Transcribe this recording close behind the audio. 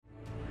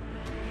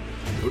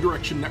No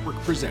Direction Network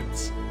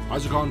presents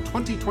PaizoCon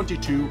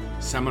 2022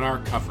 seminar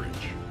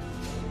coverage.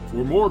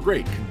 For more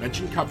great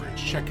convention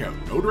coverage, check out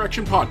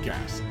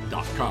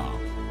NoDirectionPodcast.com.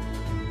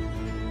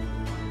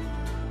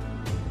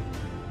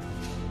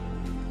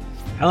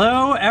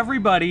 Hello,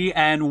 everybody,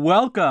 and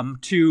welcome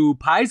to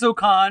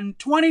PaizoCon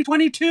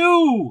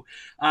 2022.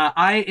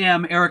 I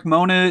am Eric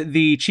Mona,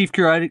 the Chief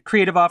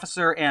Creative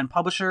Officer and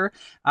Publisher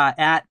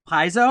at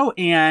Paizo,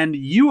 and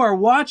you are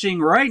watching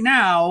right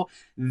now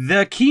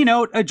the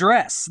keynote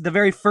address, the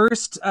very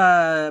first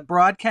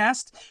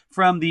broadcast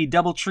from the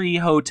Doubletree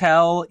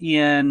Hotel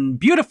in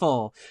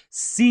beautiful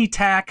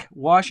SeaTac,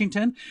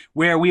 Washington,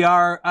 where we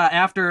are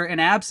after an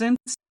absence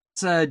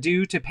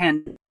due to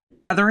pandemic.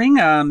 Gathering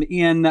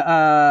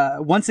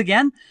once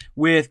again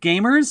with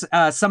gamers.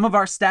 Some of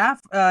our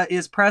staff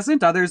is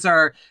present. Others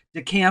are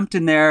decamped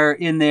in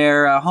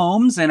their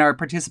homes and are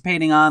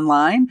participating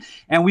online.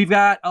 And we've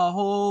got a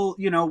whole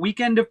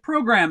weekend of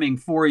programming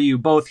for you,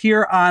 both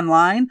here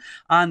online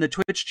on the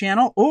Twitch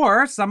channel,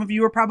 or some of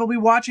you are probably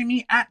watching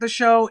me at the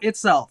show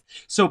itself.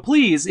 So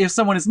please, if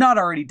someone has not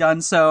already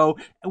done so,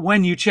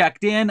 when you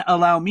checked in,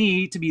 allow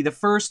me to be the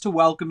first to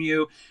welcome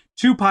you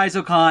to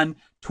PaizoCon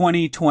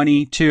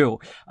 2022.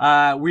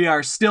 We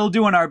are still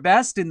doing our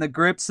best in the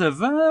grips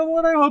of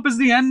what I hope is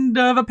the end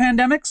of a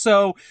pandemic,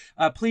 so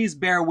please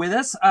bear with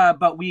us.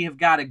 But we have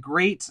got a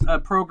great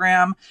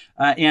program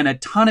and a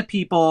ton of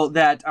people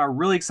that are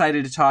really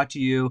excited to talk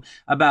to you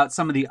about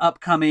some of the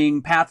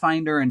upcoming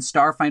Pathfinder and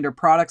Starfinder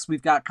products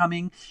we've got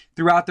coming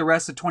throughout the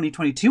rest of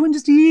 2022 and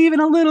just even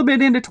a little bit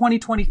into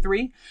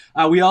 2023.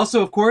 We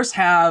also, of course,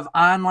 have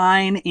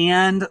online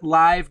and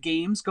live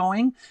games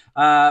going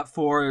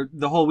for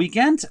the whole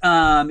weekend.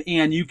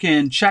 And you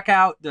can check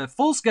out the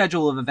full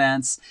schedule of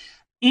events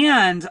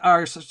and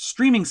our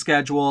streaming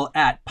schedule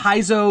at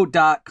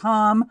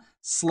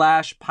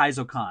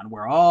paizo.com/PaizoCon,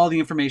 where all the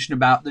information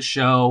about the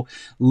show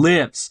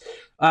lives.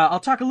 I'll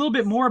talk a little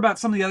bit more about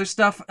some of the other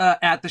stuff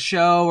at the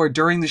show or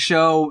during the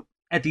show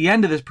at the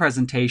end of this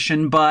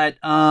presentation, but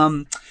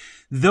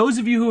those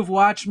of you who have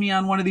watched me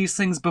on one of these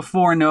things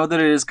before know that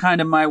it is kind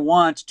of my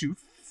want to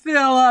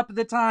fill up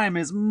the time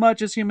as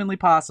much as humanly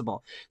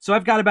possible. So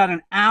I've got about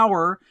an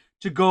hour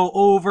to go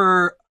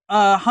over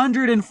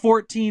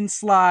 114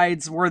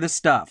 slides worth of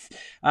stuff.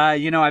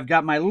 I've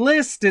got my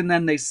list, and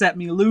then they set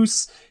me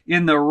loose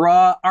in the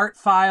raw art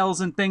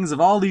files and things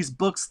of all these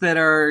books that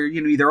are,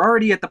 either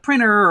already at the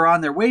printer or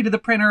on their way to the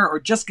printer or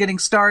just getting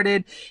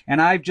started.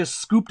 And I've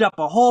just scooped up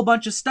a whole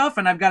bunch of stuff,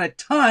 and I've got a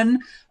ton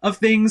of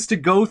things to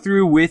go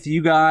through with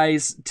you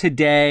guys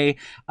today.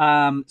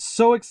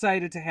 So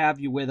excited to have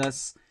you with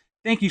us.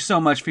 Thank you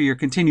so much for your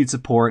continued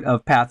support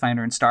of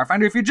Pathfinder and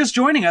Starfinder. If you're just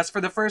joining us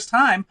for the first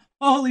time,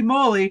 holy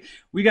moly,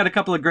 we got a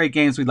couple of great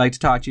games we'd like to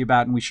talk to you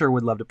about, and we sure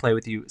would love to play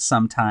with you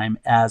sometime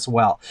as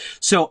well.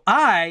 So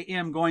I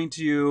am going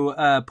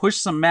to push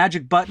some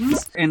magic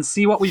buttons and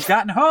see what we've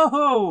gotten.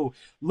 Ho!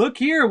 Look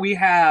here, we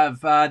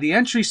have the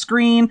entry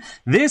screen.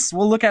 This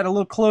we'll look at a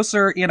little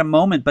closer in a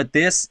moment, but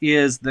this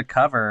is the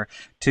cover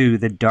to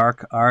the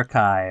Dark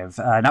Archive,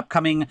 an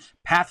upcoming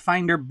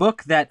Pathfinder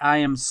book that I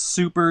am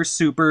super,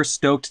 super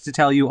stoked to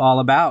tell you all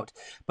about.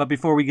 But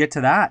before we get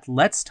to that,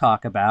 let's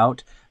talk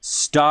about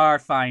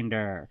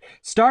Starfinder.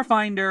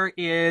 Starfinder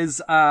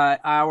is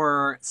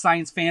our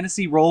science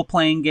fantasy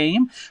role-playing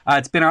game.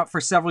 It's been out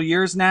for several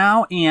years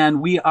now,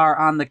 and we are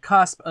on the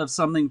cusp of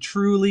something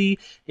truly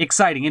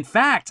exciting. In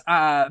fact,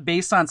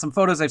 based on some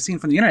photos I've seen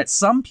from the internet,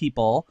 some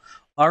people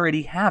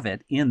already have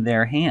it in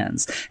their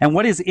hands. And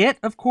what is it?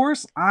 Of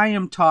course, I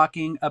am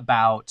talking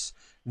about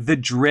The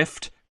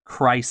Drift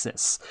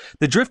Crisis.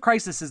 The Drift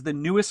Crisis is the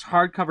newest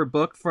hardcover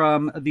book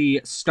from the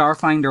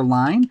Starfinder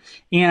line,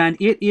 and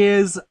it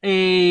is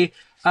a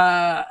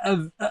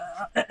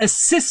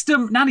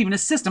system, not even a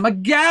system, a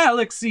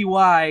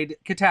galaxy-wide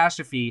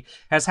catastrophe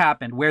has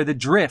happened where the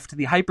drift,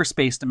 the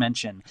hyperspace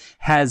dimension,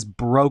 has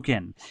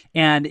broken,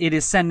 and it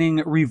is sending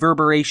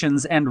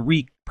reverberations and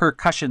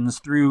repercussions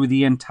through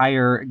the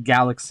entire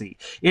galaxy.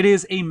 It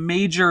is a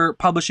major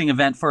publishing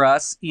event for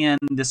us in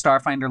the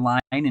Starfinder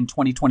line in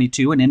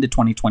 2022 and into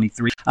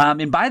 2023.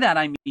 And by that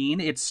I mean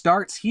it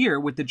starts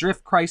here with the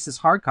Drift Crisis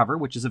hardcover,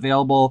 which is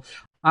available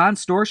on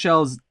store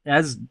shelves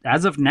as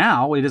of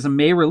now. It is a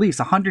May release,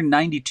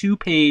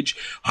 192-page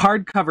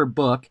hardcover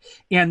book,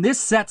 and this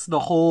sets the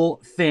whole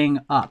thing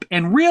up.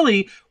 And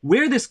really,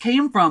 where this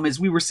came from is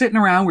we were sitting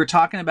around, we were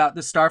talking about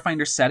the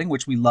Starfinder setting,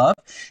 which we love,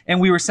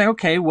 and we were saying,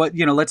 okay,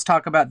 let's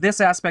talk about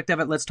this aspect of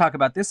it, let's talk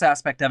about this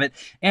aspect of it.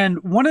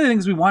 And one of the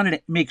things we wanted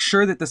to make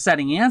sure that the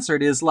setting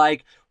answered is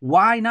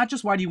why, not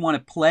just why do you want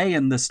to play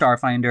in the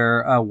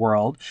Starfinder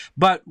world,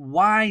 but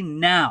why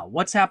now?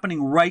 What's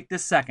happening right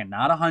this second?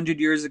 Not 100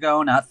 years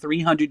ago, not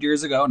 300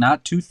 years ago, ago,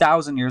 not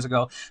 2,000 years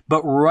ago,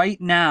 but right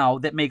now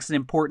that makes it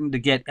important to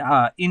get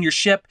in your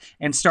ship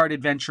and start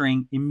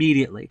adventuring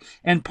immediately?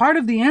 And part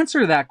of the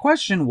answer to that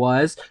question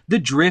was the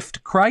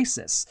drift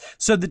crisis.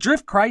 So the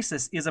drift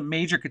crisis is a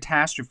major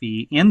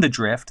catastrophe in the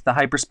drift, the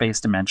hyperspace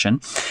dimension,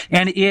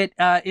 and it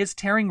is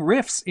tearing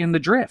rifts in the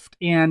drift,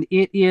 and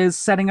it is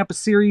setting up a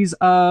series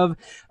of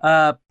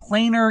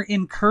planar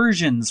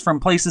incursions from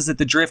places that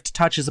the drift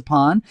touches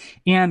upon,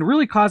 and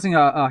really causing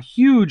a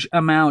huge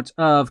amount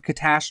of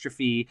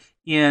catastrophe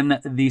in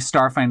the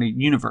Starfinder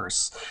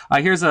universe.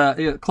 Here's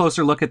a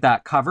closer look at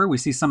that cover. We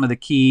see some of the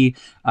key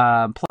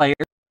players.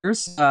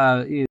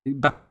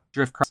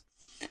 Drift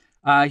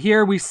crisis.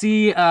 Here we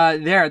see I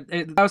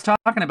was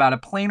talking about a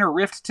planar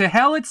rift to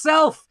hell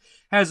itself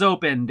has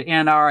opened,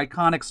 and our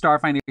iconic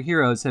Starfinder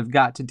heroes have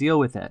got to deal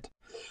with it.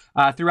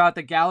 Throughout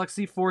the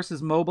galaxy,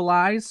 forces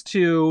mobilize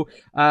to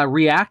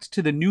react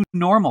to the new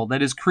normal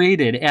that is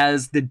created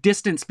as the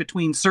distance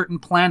between certain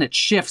planets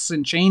shifts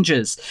and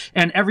changes,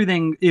 and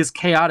everything is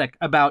chaotic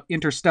about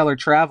interstellar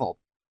travel,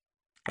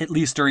 at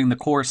least during the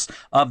course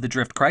of the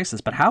drift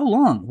crisis. But how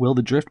long will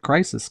the drift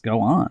crisis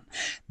go on?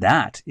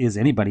 That is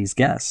anybody's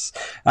guess.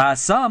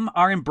 Some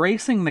are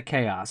embracing the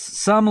chaos.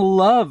 Some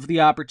love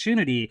the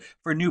opportunity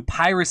for new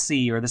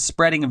piracy or the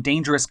spreading of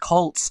dangerous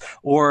cults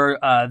or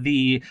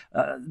the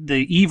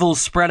evil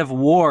spread of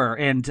war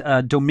and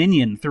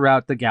dominion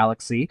throughout the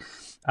galaxy.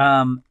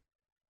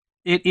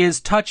 It is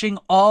touching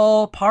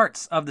all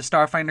parts of the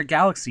Starfinder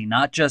galaxy,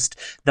 not just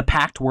the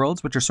Pact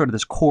Worlds, which are sort of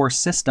this core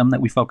system that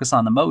we focus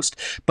on the most,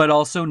 but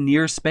also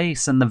near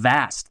space and the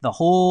vast, the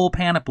whole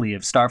panoply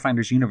of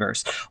Starfinder's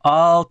universe,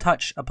 all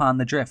touch upon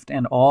the drift,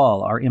 and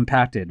all are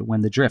impacted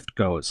when the drift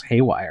goes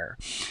haywire.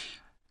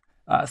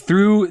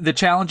 Through the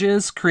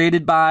challenges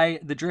created by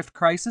the drift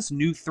crisis,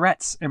 new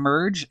threats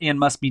emerge and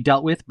must be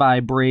dealt with by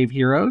brave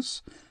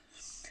heroes.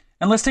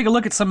 And let's take a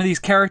look at some of these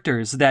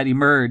characters that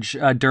emerge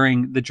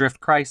during the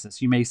drift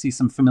crisis. You may see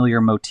some familiar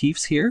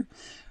motifs here,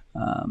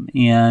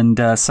 and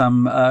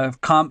some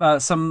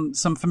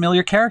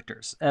familiar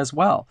characters as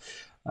well.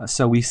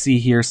 So we see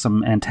here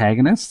some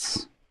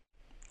antagonists.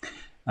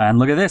 And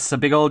look at this, a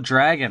big old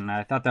dragon.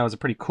 I thought that was a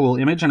pretty cool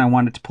image, and I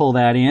wanted to pull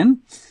that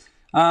in.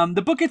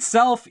 The book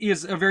itself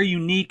is a very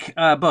unique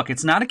book.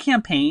 It's not a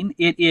campaign.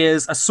 It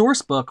is a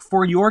source book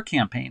for your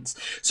campaigns.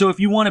 So if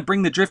you want to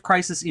bring the Drift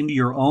Crisis into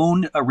your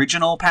own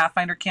original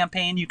Pathfinder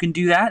campaign, you can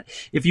do that.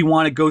 If you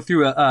want to go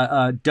through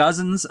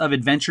dozens of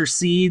adventure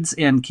seeds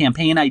and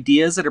campaign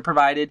ideas that are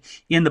provided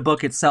in the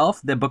book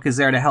itself, the book is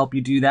there to help you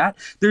do that.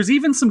 There's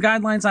even some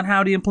guidelines on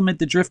how to implement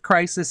the Drift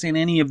Crisis in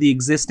any of the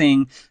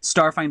existing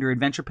Starfinder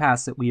adventure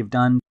paths that we have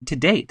done to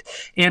date.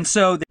 And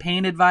so the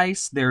campaign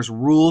advice, there's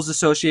rules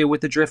associated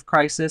with the Drift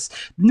Crisis.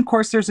 And of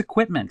course, there's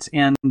equipment,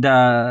 and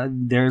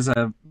there's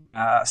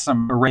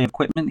some array of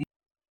equipment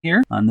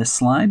here on this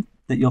slide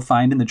that you'll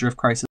find in the Drift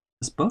Crisis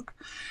book.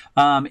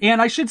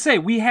 And I should say,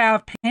 we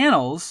have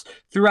panels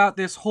throughout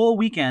this whole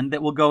weekend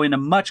that will go into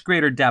much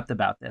greater depth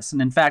about this. And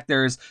in fact,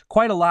 there's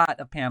quite a lot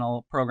of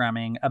panel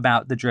programming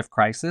about the Drift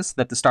Crisis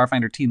that the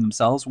Starfinder team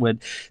themselves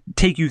would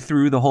take you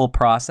through the whole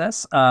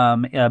process,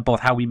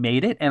 both how we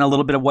made it and a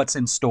little bit of what's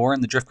in store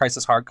in the Drift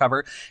Crisis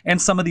hardcover and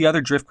some of the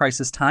other Drift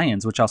Crisis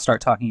tie-ins, which I'll start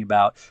talking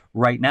about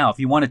right now. If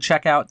you want to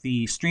check out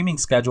the streaming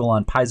schedule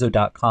on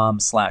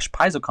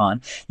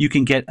paizo.com/PaizoCon, you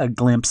can get a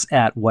glimpse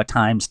at what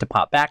times to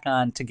pop back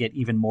on to get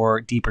even more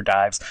deeper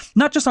dives,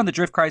 not just on the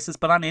Drift Crisis,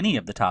 but on any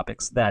of the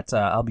topics that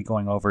I'll be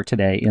going over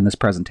today in this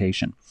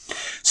presentation.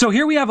 So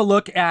here we have a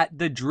look at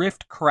the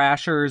Drift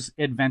Crashers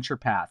adventure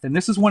path, and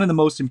this is one of the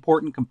most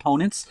important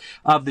components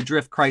of the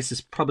Drift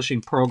Crisis publishing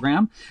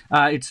program.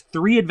 It's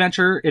 3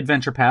 adventure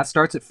paths,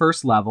 starts at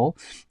first level,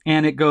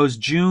 and it goes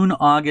June,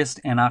 August,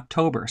 and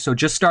October. So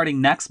just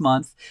starting next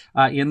month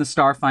in the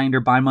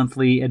Starfinder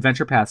bi-monthly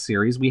adventure path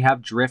series, we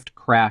have Drift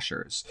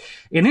Crashers.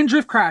 And in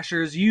Drift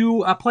Crashers,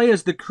 you play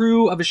as the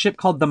crew of a ship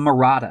called the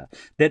Marauder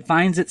that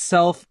finds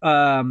itself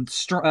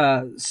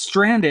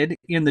stranded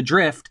in the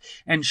drift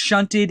and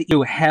shunted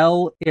into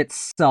hell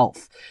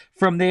itself.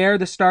 From there,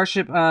 the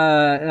starship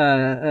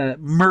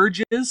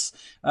merges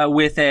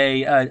with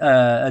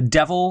a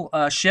devil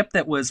ship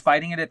that was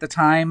fighting it at the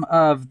time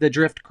of the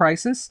Drift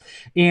Crisis.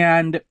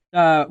 And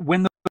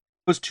when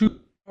those two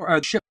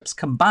ships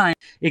combine,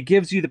 it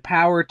gives you the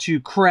power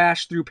to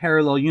crash through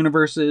parallel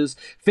universes,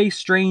 face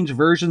strange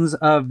versions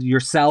of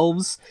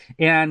yourselves,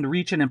 and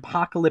reach an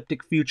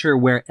apocalyptic future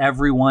where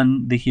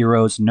everyone the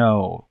heroes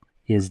know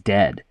is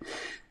dead.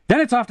 Then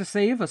it's off to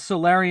save a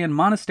Solarian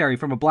monastery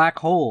from a black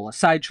hole, a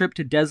side trip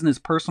to Desna's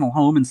personal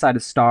home inside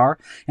a star,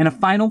 and a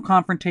final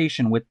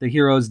confrontation with the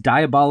hero's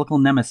diabolical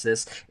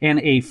nemesis and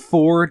a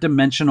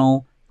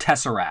 4-dimensional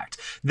Tesseract.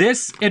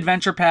 This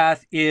adventure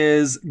path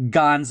is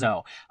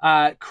gonzo.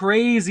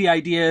 Crazy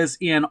ideas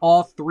in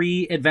all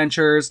 3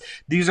 adventures.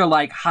 These are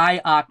like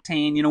high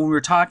octane. You know, when we were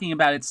talking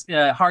about it's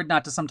hard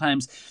not to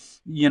sometimes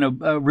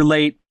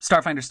relate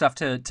Starfinder stuff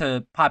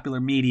to popular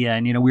media,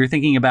 and we were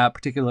thinking about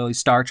particularly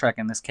Star Trek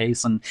in this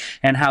case,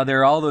 and how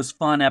there are all those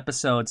fun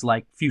episodes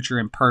like Future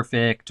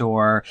Imperfect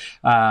or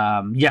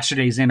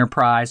Yesterday's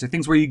Enterprise, or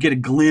things where you get a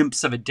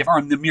glimpse of a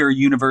different, or the Mirror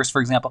Universe,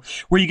 for example,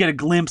 where you get a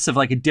glimpse of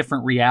like a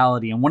different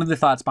reality. And one of the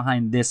thoughts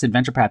behind this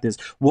adventure path is,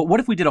 what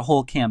if we did a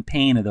whole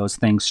campaign of those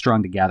things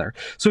strung together?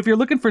 So if you're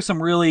looking for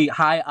some really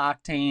high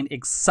octane,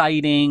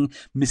 exciting,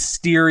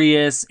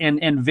 mysterious,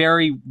 and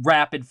very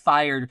rapid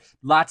fired,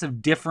 lots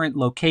of different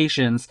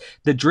locations,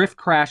 the Drift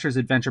Crashers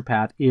adventure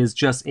path is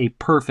just a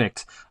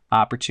perfect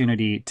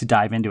opportunity to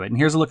dive into it. And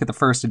here's a look at the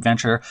first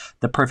adventure,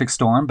 The Perfect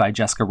Storm by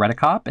Jessica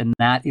Redekop, and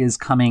that is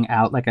coming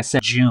out, like I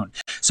said, June.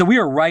 So we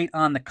are right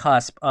on the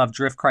cusp of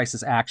Drift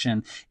Crisis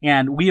action,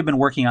 and we have been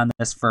working on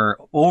this for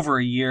over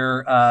a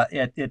year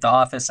at the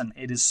office, and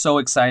it is so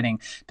exciting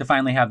to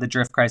finally have the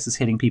Drift Crisis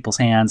hitting people's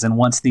hands. And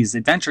once these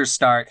adventures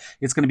start,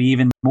 it's going to be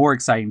even more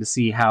exciting to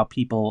see how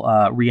people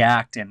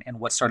react and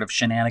what sort of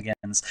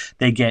shenanigans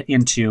they get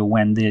into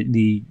when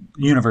the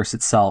universe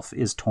itself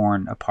is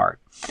torn apart.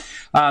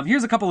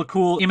 Here's a couple of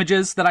cool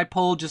images that I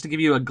pulled just to give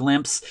you a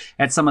glimpse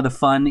at some of the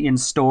fun in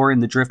store in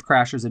the Drift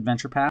Crashers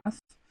adventure path.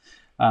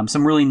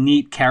 Some really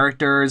neat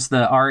characters.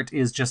 The art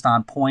is just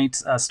on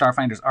point.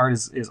 Starfinder's art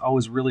is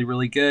always really,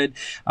 really good.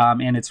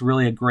 And it's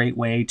really a great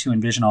way to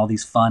envision all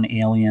these fun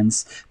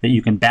aliens that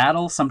you can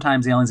battle,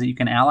 sometimes aliens that you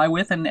can ally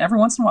with, and every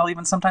once in a while,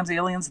 even sometimes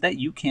aliens that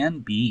you can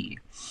be.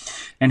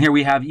 And here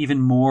we have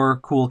even more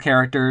cool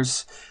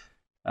characters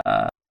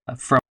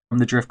from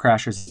the Drift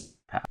Crashers.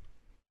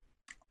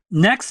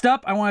 Next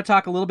up, I want to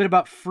talk a little bit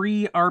about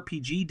Free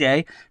RPG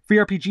Day. Free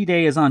RPG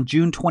Day is on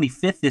June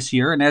 25th this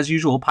year, and as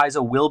usual,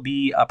 Paizo will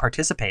be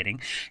participating.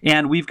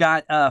 And we've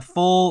got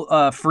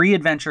full free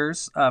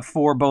adventures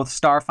for both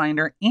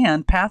Starfinder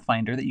and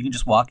Pathfinder that you can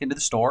just walk into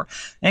the store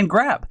and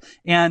grab.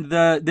 And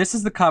this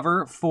is the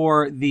cover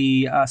for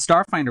the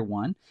Starfinder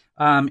one,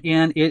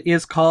 and it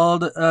is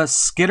called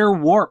Skitter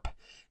Warp.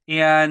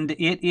 And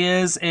it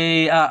is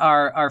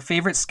our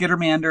favorite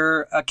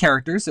Skittermander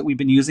characters that we've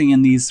been using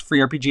in these Free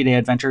RPG Day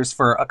adventures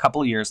for a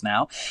couple of years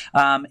now.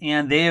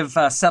 And they have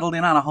settled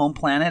in on a home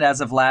planet as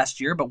of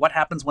last year. But what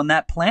happens when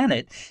that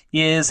planet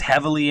is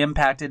heavily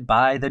impacted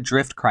by the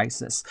Drift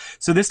Crisis?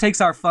 So this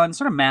takes our fun,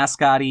 sort of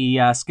mascot-y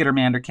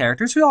Skittermander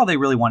characters, who all they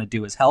really want to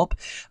do is help,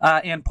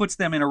 and puts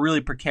them in a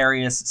really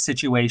precarious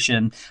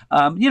situation.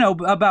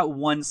 About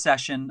one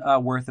session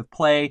worth of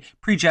play,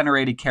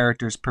 pre-generated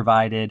characters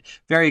provided.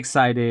 Very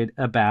excited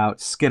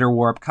about Skitter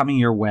Warp coming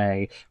your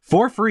way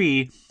for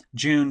free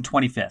June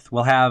 25th.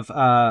 We'll have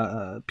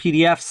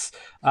PDFs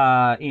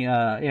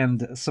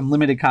and some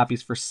limited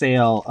copies for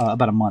sale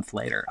about a month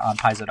later on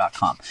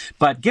Paizo.com.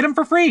 But get them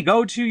for free.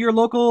 Go to your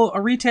local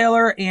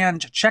retailer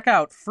and check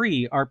out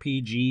Free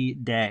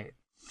RPG Day.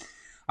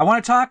 I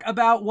want to talk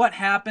about what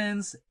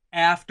happens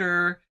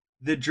after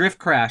the Drift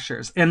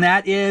Crashers, and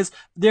that is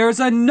there's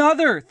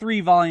another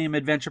 3-volume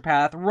adventure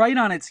path right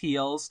on its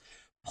heels,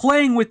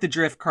 playing with the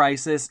Drift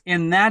Crisis,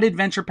 and that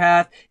adventure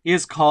path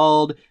is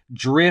called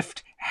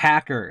Drift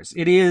Hackers.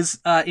 It is,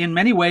 in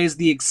many ways,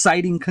 the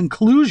exciting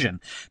conclusion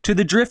to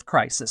the Drift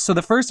Crisis. So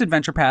the first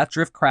adventure path,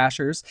 Drift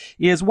Crashers,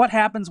 is what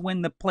happens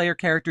when the player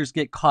characters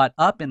get caught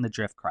up in the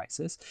Drift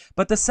Crisis.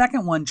 But the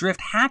second one,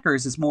 Drift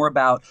Hackers, is more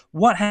about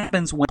what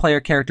happens when player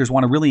characters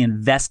want to really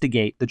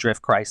investigate the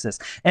Drift Crisis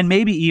and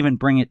maybe even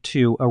bring it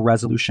to a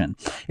resolution.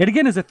 It,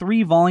 again, is a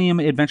 3-volume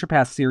adventure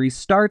path series,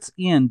 starts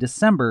in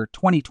December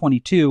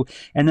 2022,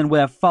 and then we'll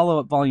have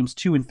follow-up volumes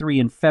 2 and 3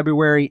 in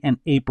February and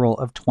April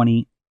of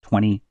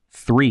 2023.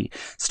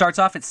 Starts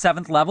off at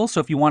 7th level, so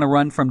if you want to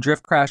run from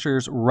Drift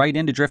Crashers right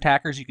into Drift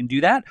Hackers, you can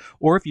do that.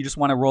 Or if you just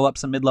want to roll up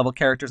some mid-level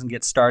characters and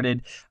get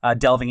started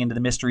delving into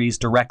the mysteries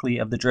directly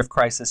of the Drift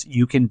Crisis,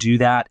 you can do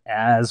that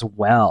as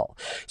well.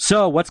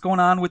 So what's going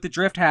on with the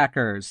Drift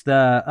Hackers?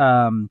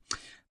 The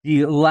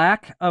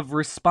lack of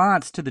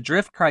response to the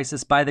Drift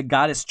Crisis by the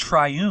goddess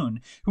Triune,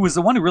 who was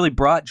the one who really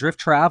brought drift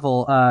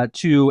travel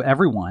to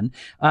everyone,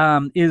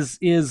 is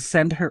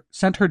sent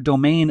her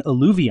domain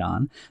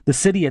Illuvion, the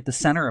city at the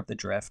center of the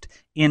drift,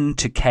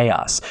 into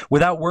chaos.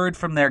 Without word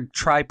from their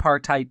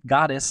tripartite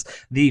goddess,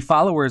 the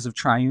followers of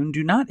Triune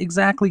do not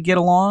exactly get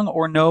along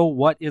or know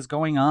what is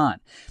going on.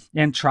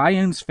 And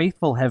Triune's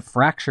faithful have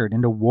fractured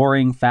into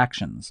warring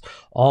factions.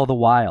 All the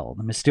while,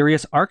 the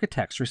mysterious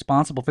architects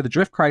responsible for the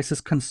Drift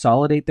Crisis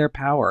consolidate their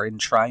power in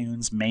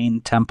Triune's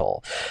main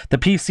temple. The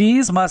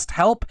PCs must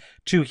help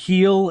to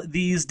heal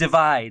these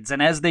divides,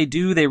 and as they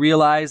do, they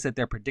realize that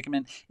their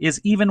predicament is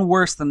even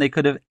worse than they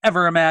could have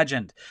ever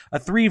imagined. A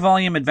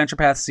 3-volume adventure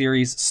path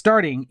series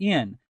starting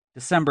in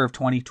December of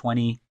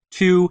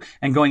 2022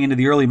 and going into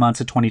the early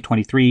months of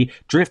 2023.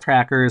 Drift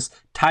Hackers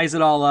ties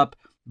it all up,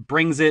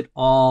 brings it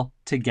all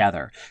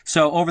together.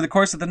 So over the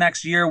course of the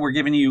next year, we're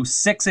giving you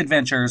 6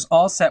 adventures,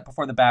 all set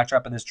before the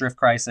backdrop of this Drift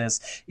Crisis.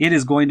 It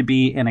is going to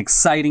be an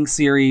exciting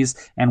series,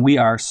 and we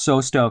are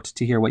so stoked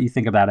to hear what you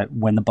think about it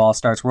when the ball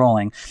starts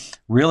rolling.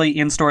 Really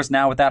in stores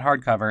now with that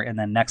hardcover, and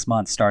then next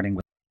month starting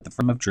with the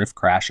From of Drift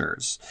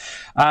Crashers.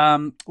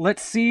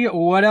 Let's see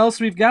what else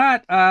we've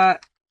got.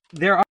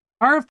 There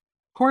are, of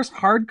course,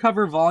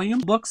 hardcover volume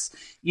books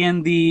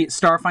in the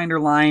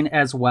Starfinder line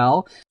as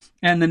well.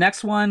 And the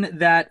next one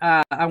that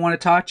I want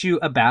to talk to you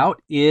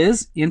about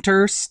is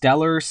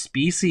Interstellar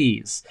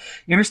Species.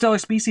 Interstellar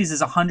Species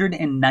is a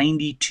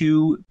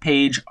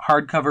 192-page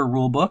hardcover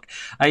rulebook.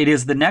 It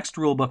is the next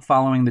rulebook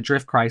following the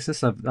Drift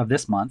Crisis of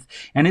this month,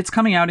 and it's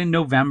coming out in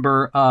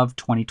November of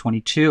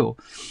 2022.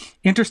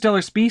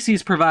 Interstellar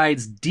Species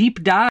provides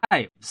deep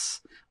dives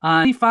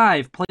on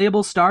 25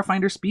 playable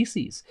Starfinder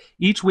species,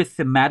 each with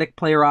thematic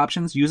player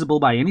options usable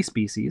by any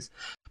species,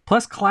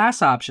 plus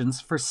class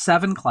options for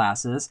 7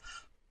 classes,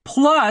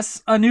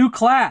 plus a new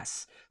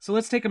class. So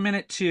let's take a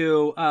minute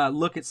to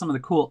look at some of the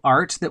cool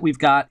art that we've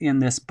got in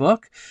this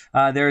book.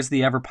 There's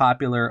the ever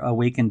popular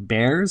Awakened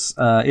Bears.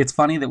 It's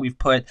funny that we've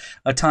put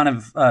a ton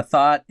of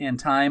thought and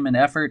time and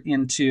effort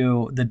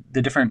into the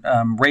different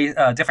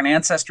different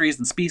ancestries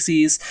and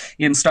species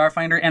in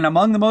Starfinder, and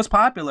among the most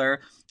popular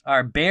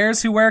are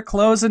bears who wear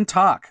clothes and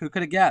talk. Who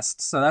could have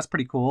guessed? So that's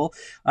pretty cool.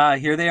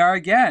 Here they are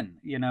again.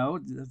 You know,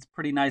 it's a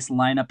pretty nice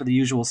lineup of the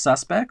usual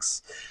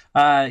suspects.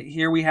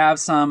 Here we have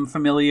some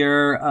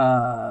familiar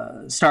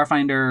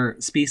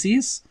Starfinder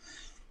species.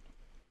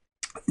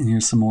 And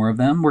here's some more of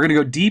them. We're going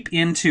to go deep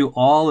into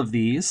all of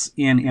these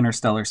in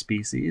Interstellar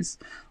Species.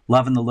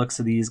 Loving the looks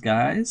of these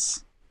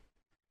guys.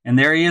 And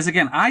there he is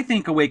again. I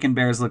think Awakened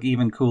Bears look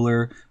even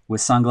cooler with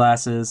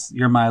sunglasses.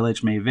 Your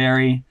mileage may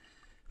vary.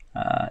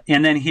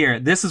 And then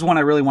here, this is one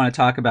I really want to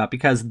talk about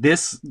because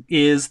this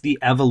is the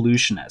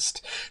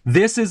Evolutionist.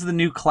 This is the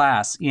new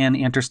class in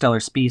Interstellar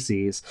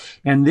Species,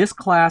 and this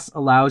class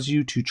allows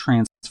you to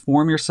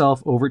transform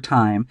yourself over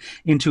time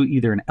into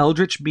either an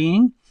eldritch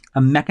being,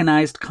 a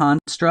mechanized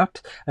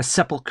construct, a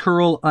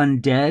sepulchral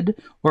undead,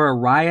 or a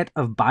riot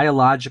of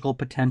biological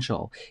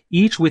potential,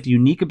 each with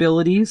unique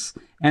abilities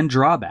and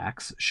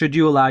drawbacks should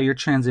you allow your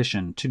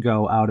transition to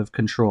go out of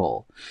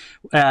control.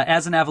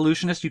 As an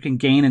evolutionist, you can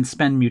gain and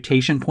spend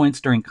mutation points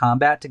during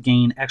combat to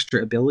gain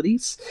extra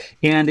abilities,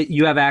 and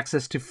you have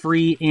access to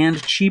free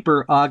and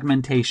cheaper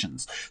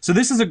augmentations. So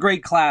this is a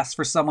great class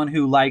for someone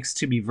who likes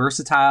to be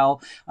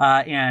versatile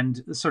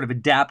and sort of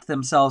adapt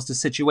themselves to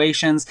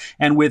situations.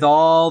 And with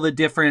all the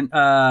different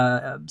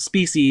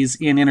species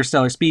in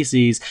Interstellar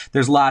Species,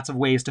 there's lots of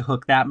ways to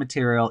hook that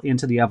material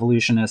into the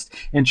evolutionist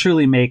and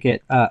truly make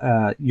it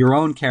your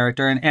own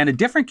character and a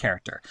different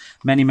character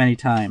many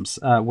times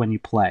when you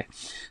play.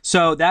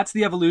 So that's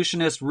the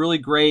evolutionist. Really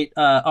great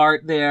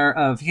art there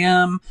of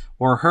him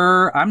or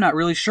her. I'm not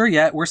really sure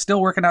yet. We're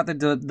still working out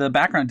the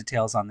background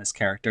details on this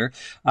character,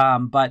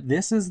 but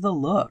this is the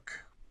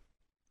look.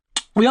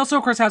 We also,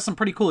 of course, have some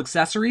pretty cool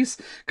accessories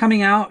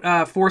coming out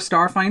for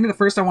Starfinder. The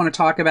first I want to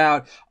talk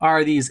about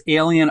are these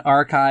Alien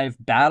Archive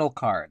battle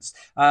cards.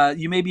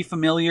 You may be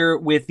familiar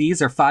with these.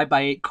 They're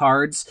 5x8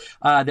 cards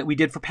that we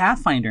did for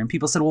Pathfinder. And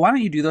people said, well, why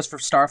don't you do those for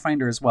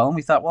Starfinder as well? And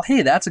we thought, well,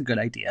 hey, that's a good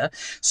idea.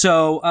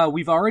 So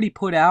we've already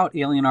put out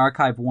Alien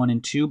Archive 1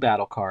 and 2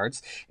 battle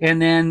cards.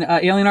 And then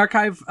Alien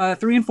Archive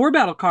 3 and 4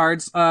 battle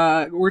cards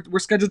we're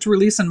scheduled to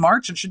release in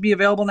March and should be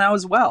available now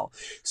as well.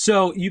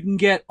 So you can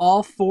get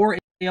all 4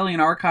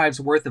 Alien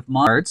Archives worth of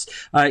cards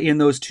in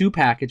those 2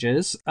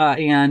 packages,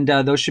 and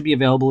those should be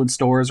available in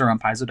stores or on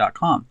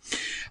Paizo.com.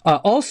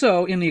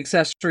 Also in the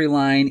accessory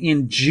line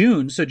in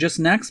June, so just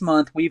next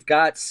month, we've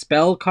got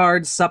Spell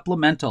Card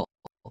Supplemental.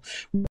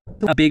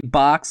 A big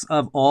box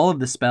of all of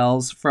the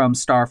spells from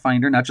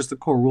Starfinder, not just the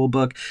core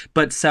rulebook,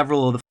 but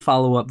several of the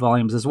follow-up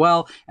volumes as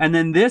well. And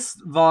then this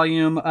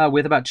volume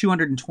with about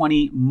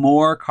 220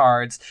 more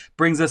cards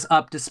brings us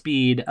up to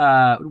speed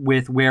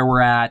with where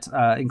we're at,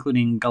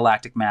 including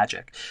Galactic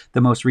Magic,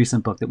 the most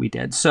recent book that we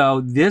did.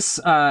 So this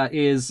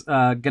is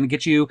going to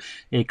get you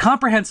a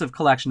comprehensive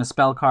collection of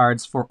spell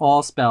cards for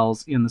all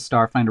spells in the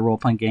Starfinder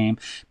role-playing game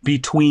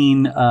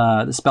between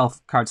the Spell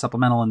Card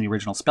Supplemental and the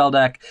original spell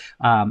deck,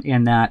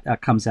 and that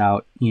comes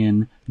out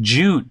in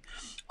June.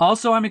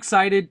 Also, I'm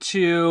excited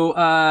to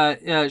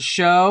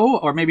show,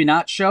 or maybe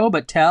not show,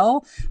 but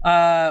tell,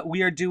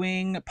 we are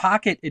doing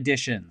pocket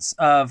editions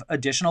of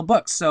additional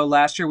books. So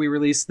last year we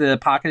released the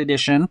pocket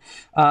edition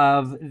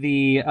of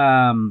the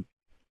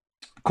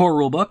core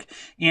rulebook,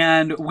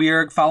 and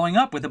we're following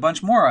up with a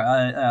bunch more.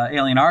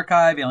 Alien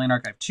Archive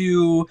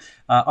 2,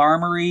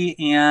 Armory,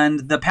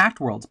 and the Pact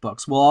Worlds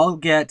books. We'll all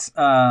get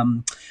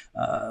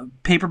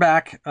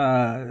paperback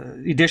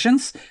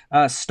editions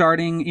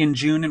starting in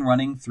June and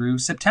running through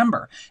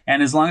September.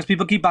 And as long as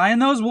people keep buying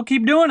those, we'll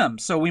keep doing them.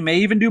 So we may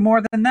even do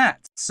more than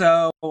that.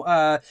 So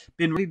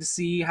been ready to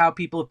see how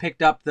people have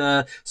picked up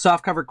the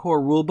softcover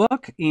core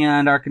rulebook,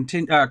 and our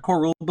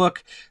core rulebook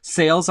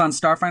sales on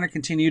Starfinder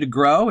continue to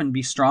grow and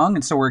be strong.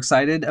 And so we're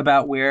excited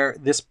about where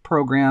this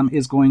program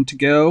is going to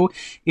go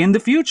in the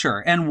future.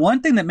 And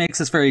one thing that makes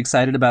us very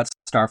excited about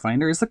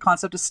Starfinder is the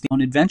concept of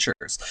standalone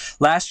adventures.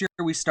 Last year,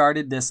 we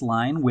started this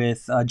line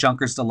with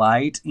Junker's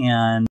Delight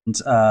and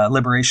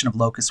Liberation of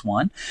Locus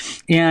One.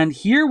 And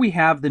here we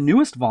have the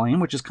newest volume,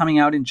 which is coming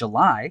out in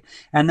July,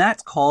 and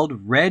that's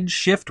called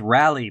Redshift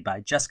Rally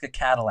by Jessica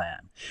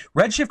Catalan.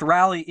 Redshift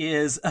Rally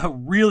is a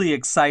really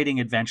exciting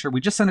adventure. We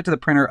just sent it to the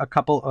printer a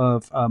couple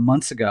of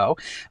months ago,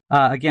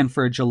 again,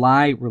 for a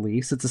July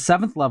release. It's a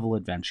 7th level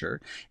adventure,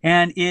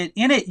 and in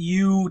it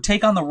you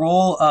take on the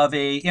role of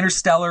a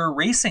interstellar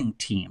racing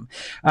team.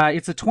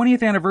 It's the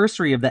 20th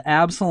anniversary of the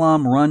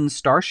Absalom Run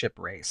starship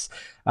race.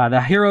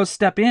 The heroes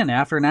step in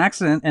after an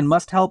accident and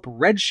must help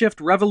Redshift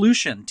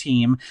Revolution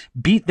team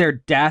beat their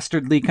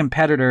dastardly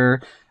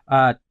competitor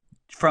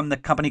from the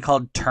company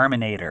called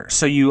Terminator.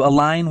 So you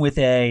align with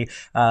a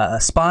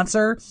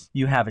sponsor,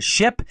 you have a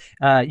ship,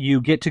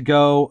 you get to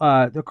go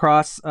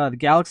across the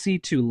galaxy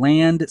to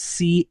land,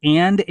 sea,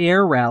 and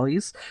air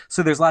rallies.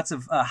 So there's lots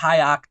of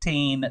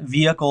high-octane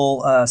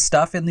vehicle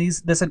stuff in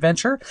this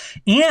adventure.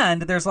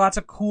 And there's lots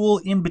of cool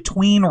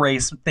in-between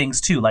race things,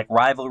 too, like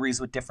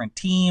rivalries with different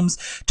teams,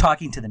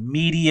 talking to the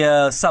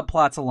media,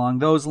 subplots along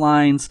those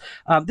lines.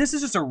 This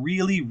is just a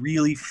really,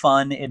 really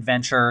fun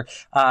adventure.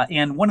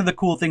 And one of the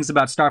cool things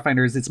about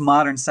Starfinder is its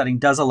modern setting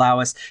does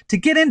allow us to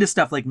get into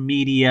stuff like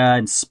media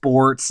and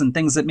sports and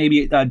things that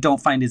maybe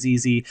don't find as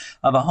easy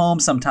of a home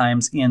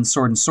sometimes in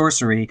Sword and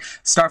Sorcery.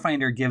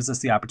 Starfinder gives us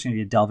the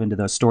opportunity to delve into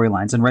those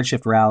storylines, and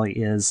Redshift Rally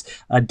is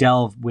a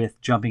delve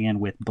with jumping in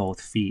with both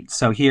feet.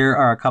 So here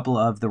are a couple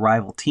of the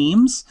rival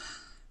teams.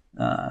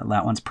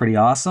 That one's pretty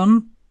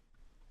awesome.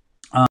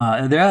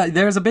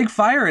 There's a big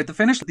fire at the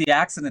finish with the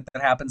accident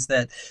that happens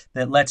that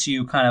lets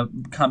you kind of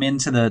come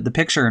into the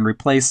picture and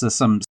replace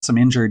some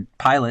injured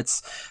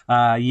pilots.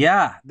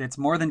 Yeah, it's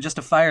more than just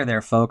a fire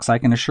there, folks. I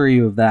can assure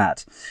you of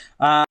that.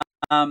 And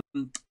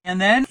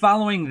then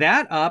following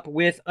that up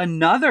with a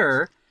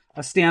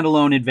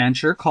standalone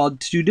adventure called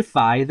To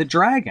Defy the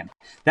Dragon.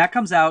 That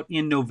comes out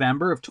in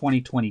November of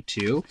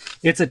 2022.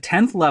 It's a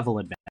 10th level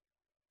adventure.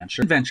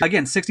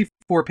 Again,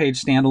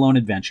 64-page standalone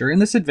adventure. In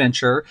this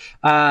adventure,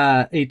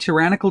 a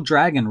tyrannical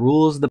dragon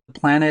rules the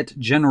planet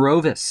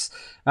Genrovis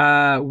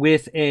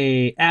with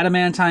a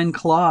adamantine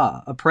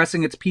claw,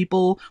 oppressing its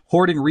people,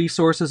 hoarding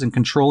resources, and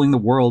controlling the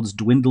world's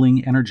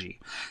dwindling energy.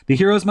 The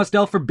heroes must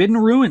delve forbidden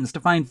ruins to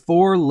find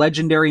 4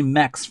 legendary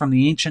mechs from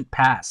the ancient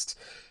past.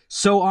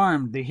 So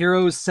armed, the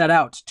heroes set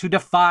out to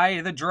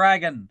defy the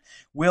dragon.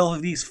 Will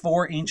these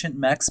 4 ancient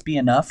mechs be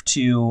enough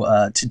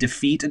to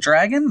defeat a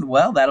dragon?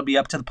 Well, that'll be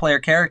up to the player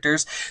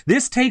characters.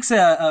 This takes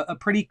a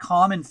pretty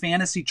common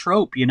fantasy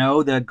trope,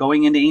 the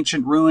going into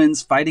ancient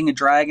ruins, fighting a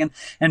dragon,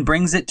 and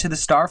brings it to the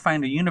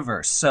Starfinder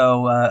universe.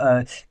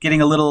 So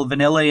getting a little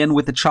vanilla in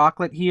with the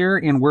chocolate here,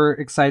 and we're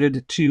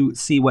excited to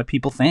see what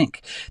people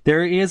think.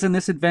 There is, in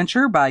this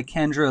adventure by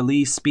Kendra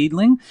Lee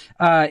Speedling,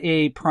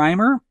 a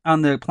primer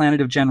on the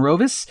planet of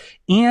Genrovis,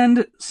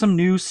 and some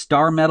new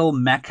Star Metal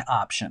mech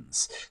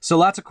options. So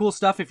lots of cool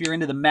stuff if you're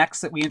into the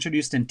mechs that we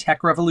introduced in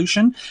Tech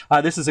Revolution.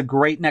 This is a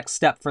great next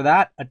step for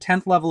that. A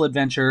 10th level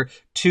adventure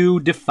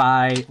To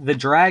Defy the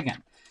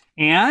Dragon.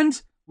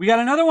 And we got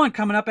another one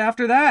coming up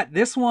after that.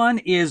 This one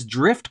is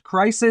Drift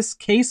Crisis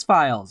Case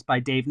Files by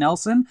Dave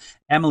Nelson,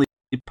 Emily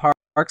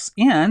Parks,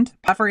 and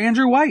for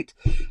Andrew White.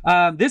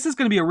 This is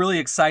going to be a really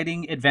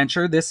exciting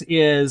adventure. This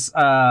is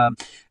a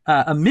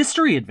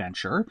mystery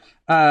adventure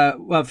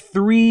of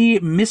 3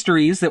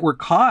 mysteries that were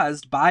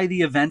caused by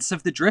the events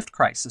of the Drift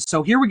Crisis.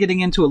 So here we're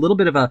getting into a little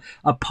bit of a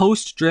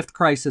post-Drift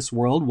Crisis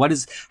world.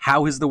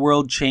 How has the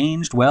world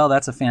changed? Well,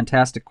 that's a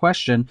fantastic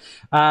question.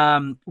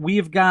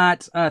 We've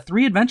got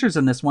 3 adventures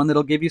in this one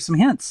that'll give you some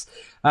hints.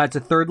 It's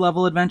a 3rd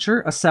level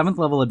adventure, a 7th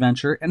level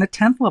adventure, and a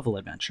 10th level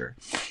adventure.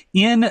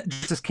 In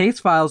Justice Case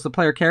Files, the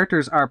player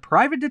characters are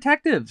private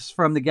detectives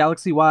from the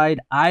galaxy-wide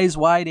Eyes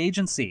Wide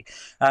Agency,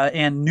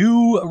 and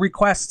new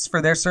requests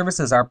for their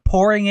services are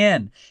pouring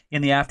in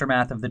the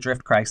aftermath of the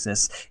Drift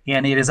Crisis,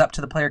 and it is up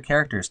to the player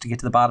characters to get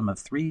to the bottom of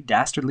 3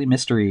 dastardly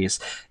mysteries,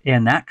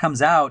 and that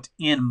comes out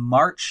in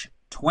March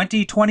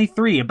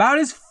 2023, about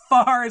as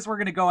far as we're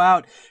going to go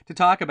out to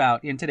talk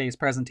about in today's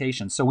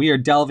presentation. So we are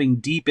delving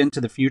deep into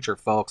the future,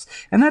 folks,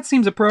 and that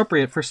seems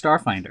appropriate for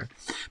Starfinder.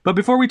 But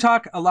before we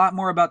talk a lot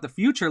more about the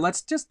future,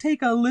 let's just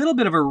take a little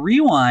bit of a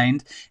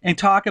rewind and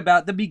talk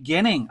about the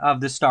beginning of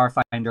the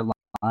Starfinder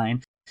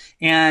line.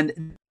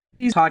 And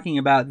he's talking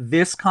about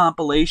this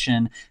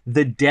compilation,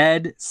 The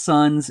Dead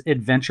Suns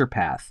Adventure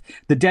Path.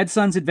 The Dead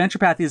Suns Adventure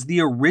Path is the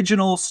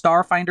original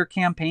Starfinder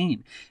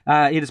campaign.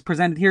 It is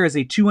presented here as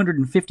a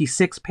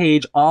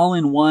 256-page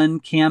all-in-one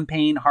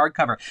campaign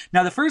hardcover.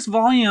 Now, the first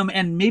volume,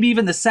 and maybe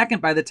even the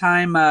second by the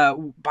time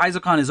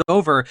BaizoCon is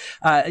over,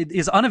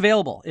 is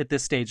unavailable at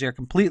this stage. They're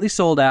completely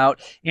sold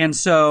out, and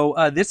so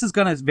this is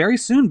going to very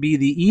soon be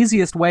the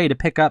easiest way to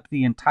pick up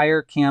the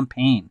entire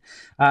campaign.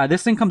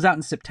 This thing comes out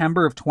in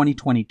September of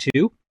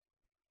 2022.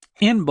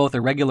 in both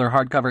a regular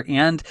hardcover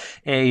and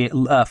a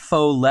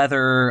faux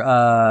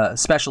leather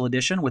special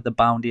edition with the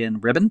bound-in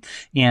ribbon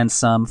and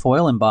some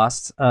foil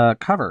embossed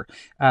cover.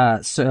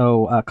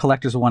 So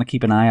collectors will want to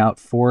keep an eye out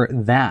for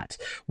that.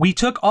 We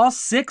took all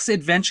 6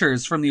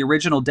 adventures from the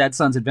original Dead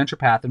Suns Adventure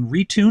Path and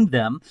retuned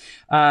them,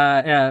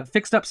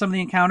 fixed up some of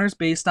the encounters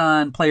based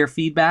on player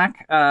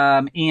feedback,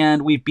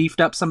 and we've beefed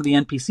up some of the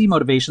NPC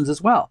motivations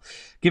as well,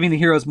 giving the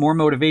heroes more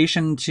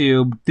motivation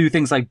to do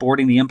things like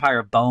boarding the Empire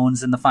of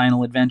Bones in the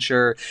final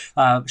adventure,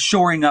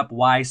 shoring up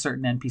why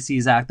certain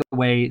NPCs act the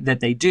way that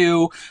they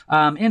do,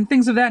 and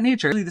things of that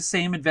nature. Really the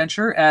same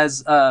adventure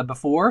as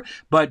before,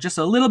 but just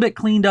a little bit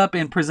cleaned up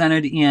and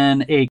presented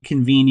in a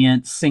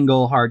convenient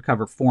single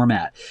hardcover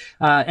format.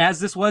 As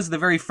this was the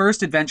very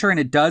first adventure, and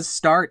it does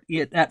start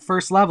at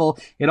first level,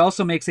 it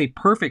also makes a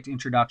perfect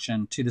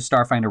introduction to the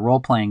Starfinder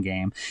role-playing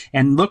game.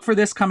 And look for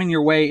this coming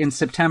your way in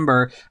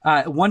September.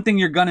 One thing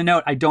you're going to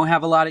note, I don't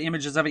have a lot of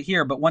images of it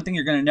here, but one thing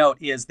you're going to note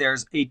is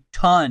there's a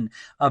ton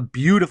of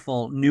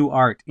beautiful new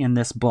art in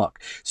this book.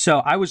 So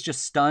I was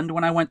just stunned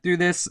when I went through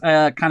this,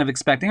 kind of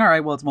expecting, all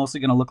right, well, it's mostly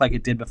going to look like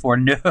it did before.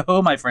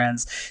 No, my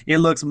friends, it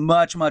looks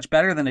much, much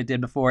better than it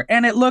did before.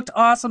 And it looked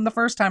awesome the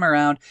first time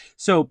around.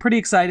 So pretty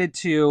excited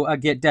to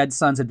get Dead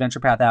Suns Adventure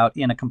Path out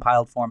in a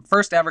compiled form.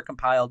 First ever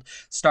compiled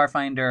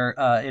Starfinder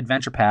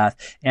Adventure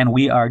Path. And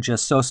we are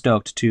just so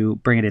stoked to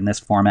bring it in this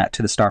format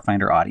to the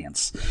Starfinder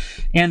audience.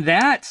 And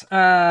that,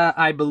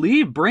 I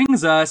believe,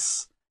 brings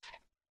us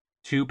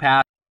to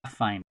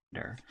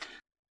Pathfinder.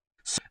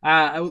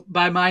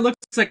 By my looks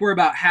like we're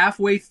about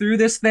halfway through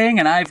this thing,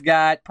 and I've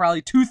got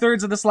probably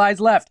 2/3 of the slides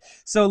left.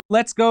 So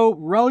let's go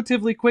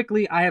relatively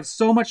quickly. I have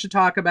so much to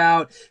talk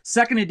about.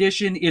 Second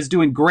edition is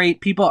doing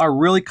great. People are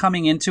really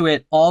coming into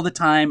it all the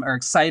time, are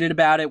excited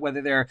about it,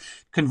 whether they're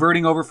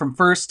converting over from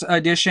first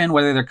edition,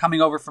 whether they're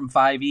coming over from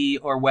 5e,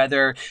 or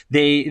whether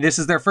this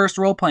is their first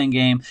role-playing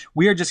game.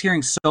 We are just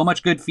hearing so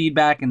much good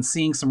feedback and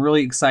seeing some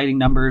really exciting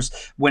numbers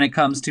when it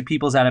comes to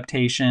people's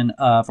adaptation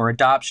of or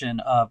adoption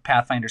of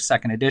Pathfinder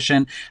second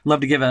edition. Love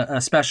to give a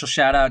special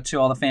shout out to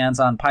all the fans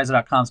on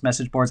Paizo.com's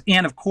message boards,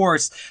 and of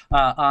course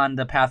on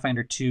the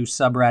Pathfinder 2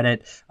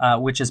 subreddit,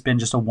 which has been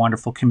just a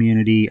wonderful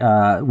community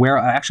where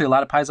actually a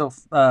lot of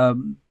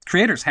Paizo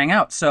creators hang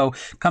out. So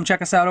come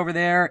check us out over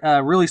there.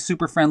 Really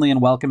super friendly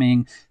and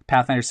welcoming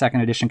Pathfinder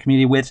second edition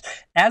community, which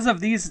as of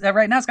these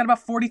right now, it's got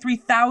about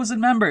 43,000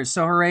 members.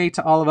 So hooray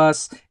to all of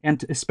us,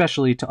 and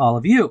especially to all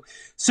of you.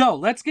 So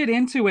let's get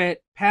into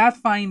it.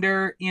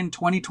 Pathfinder in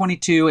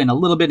 2022 and a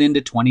little bit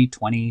into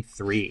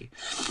 2023.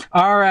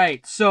 All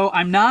right, so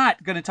I'm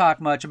not going to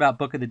talk much about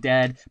Book of the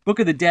Dead. Book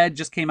of the Dead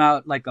just came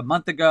out like a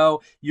month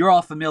ago. You're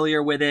all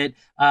familiar with it.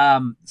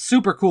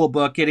 Super cool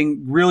book,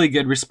 getting really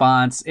good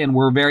response, and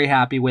we're very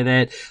happy with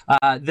it.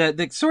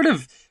 The sort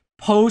of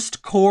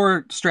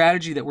post-core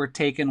strategy that we're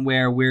taking,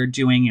 where we're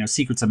doing,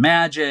 Secrets of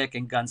Magic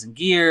and Guns and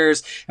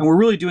Gears, and we're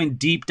really doing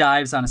deep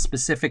dives on a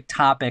specific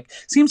topic,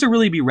 seems to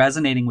really be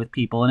resonating with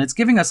people, and it's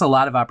giving us a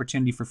lot of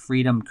opportunity for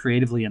freedom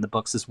creatively in the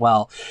books as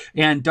well.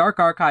 And Dark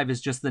Archive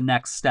is just the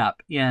next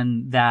step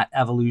in that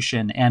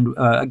evolution. And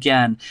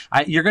again,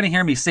 you're going to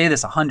hear me say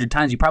this 100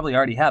 times. You probably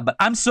already have, but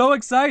I'm so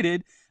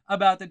excited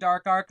about the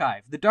Dark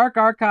Archive. The Dark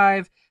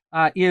Archive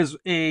is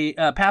a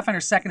Pathfinder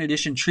 2nd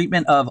Edition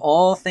treatment of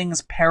all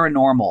things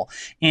paranormal.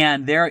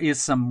 And there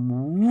is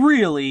some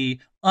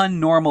really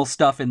unnormal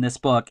stuff in this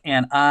book,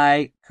 and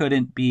I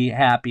couldn't be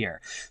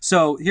happier.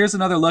 So here's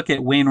another look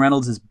at Wayne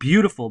Reynolds'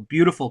 beautiful,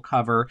 beautiful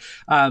cover.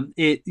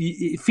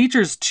 It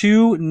features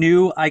 2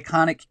 new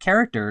iconic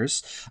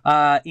characters,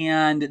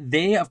 and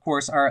they, of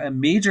course, are a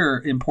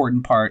major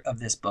important part of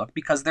this book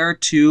because there are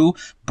 2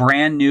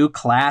 brand new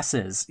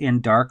classes in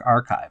Dark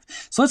Archive.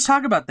 So let's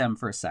talk about them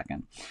for a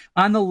second.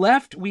 On the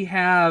left, we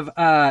have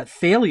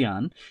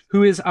Thalion,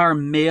 who is our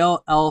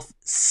male elf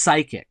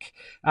psychic.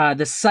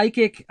 The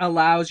psychic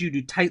allows you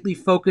to tightly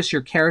focus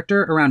your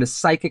character around a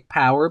psychic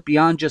power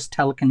beyond just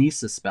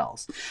telekinesis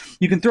spells.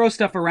 You can throw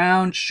stuff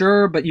around,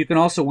 sure, but you can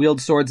also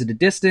wield swords at a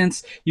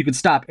distance. You can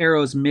stop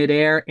arrows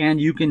midair, and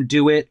you can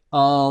do it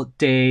all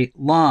day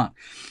long.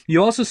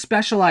 You also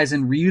specialize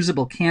in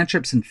reusable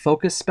cantrips and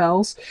focus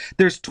spells.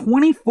 There's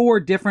 24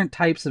 different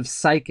types of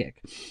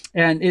psychic,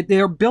 and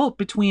they're built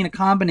between a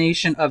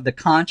combination of the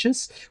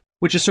conscious,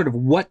 which is sort of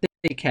what they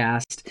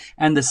cast,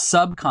 and the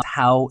subconscious,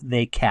 how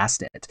they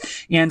cast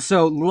it. And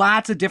so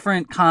lots of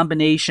different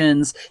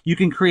combinations. You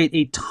can create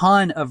a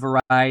ton of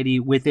variety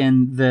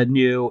within the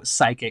new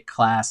psychic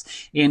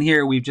class. And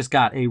here we've just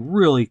got a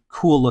really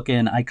cool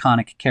looking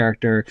iconic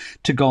character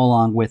to go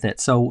along with it.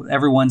 So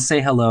everyone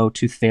say hello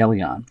to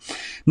Thalion.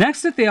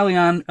 Next to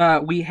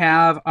Thalion, we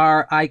have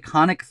our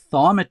iconic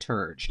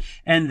thaumaturge,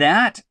 and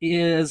that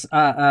is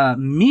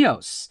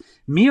Mios.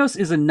 Mios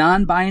is a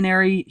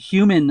non-binary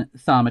human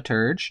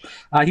thaumaturge.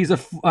 He's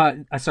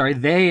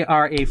they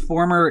are a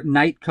former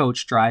night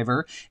coach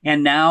driver,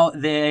 and now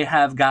they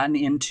have gotten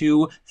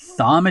into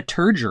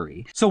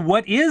thaumaturgery. So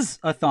what is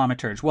a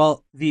thaumaturge?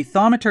 Well, the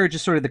thaumaturge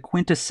is sort of the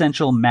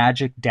quintessential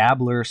magic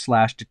dabbler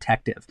 /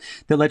 detective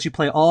that lets you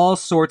play all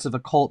sorts of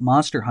occult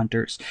monster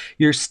hunters.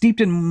 You're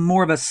steeped in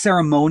more of a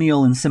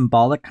ceremonial and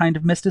symbolic kind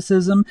of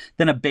mysticism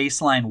than a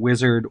baseline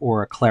wizard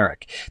or a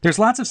cleric. There's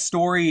lots of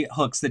story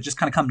hooks that just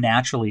kind of come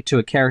naturally to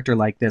a character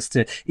like this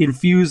to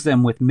infuse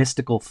them with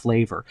mystical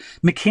flavor.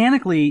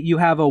 Mechanically, you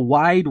have a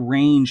wide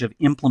range of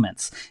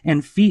implements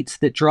and feats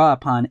that draw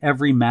upon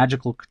every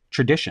magical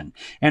tradition.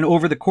 And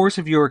over the course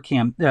of your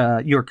career,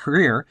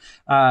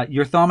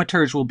 your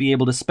thaumaturge will be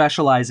able to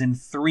specialize in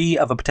 3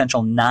 of a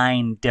potential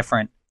 9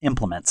 different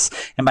implements.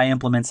 And by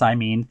implements, I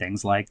mean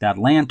things like that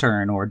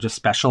lantern or just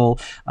special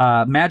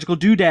magical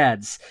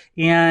doodads.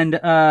 And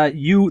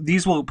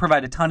these will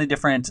provide a ton of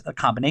different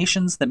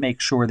combinations that make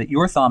sure that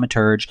your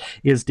thaumaturge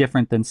is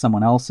different than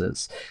someone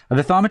else's.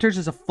 The thaumaturge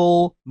is a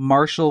full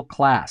martial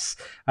class.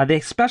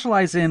 They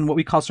specialize in what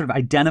we call sort of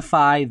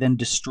identify then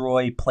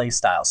destroy play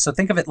styles. So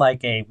think of it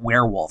like a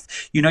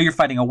werewolf. You know you're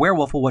fighting a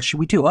werewolf. Well, what should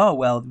we do? Oh,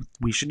 well,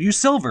 we should use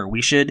silver.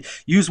 We should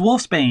use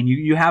wolfsbane.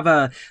 You have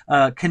a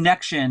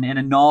connection and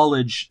a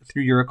knowledge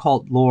through your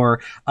occult lore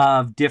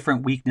of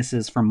different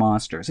weaknesses for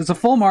monsters. It's a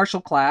full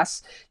martial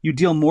class. You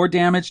deal more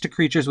damage to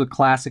creatures with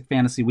classic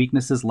fantasy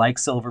weaknesses like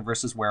silver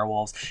versus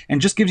werewolves, and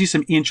just gives you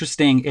some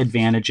interesting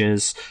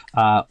advantages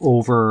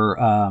over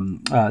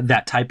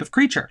that type of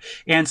creature.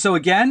 And so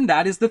again,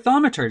 that is the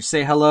thaumaturge.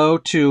 Say hello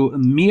to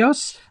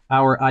Mios,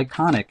 our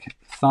iconic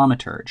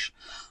thaumaturge.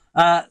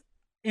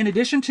 In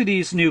addition to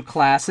these new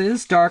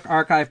classes, Dark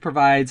Archive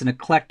provides an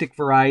eclectic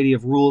variety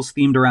of rules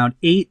themed around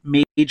 8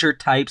 major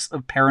types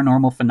of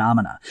paranormal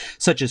phenomena,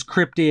 such as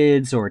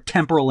cryptids or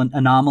temporal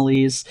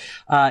anomalies.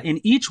 And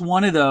each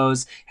one of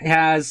those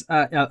has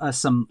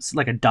some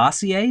like a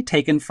dossier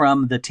taken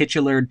from the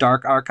titular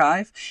Dark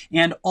Archive,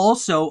 and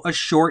also a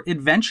short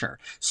adventure.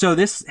 So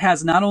this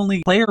has not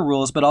only player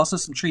rules, but also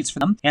some treats for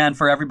them and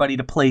for everybody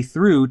to play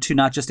through to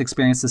not just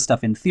experience this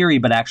stuff in theory,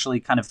 but actually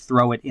kind of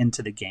throw it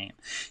into the game.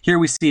 Here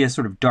we see a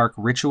sort of dark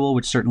ritual,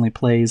 which certainly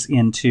plays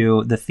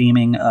into the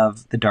theming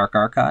of the Dark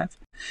Archive.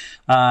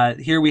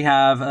 Here we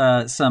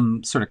have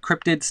some sort of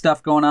cryptid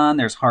stuff going on.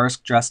 There's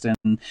Harsk dressed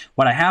in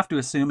what I have to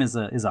assume is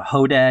a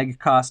hodag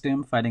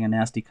costume, fighting a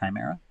nasty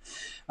chimera.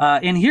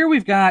 And here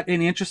we've got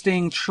an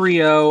interesting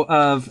trio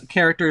of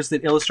characters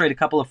that illustrate a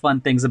couple of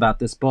fun things about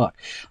this book.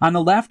 On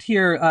the left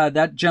here,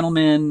 that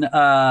gentleman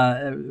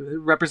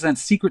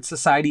represents secret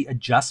society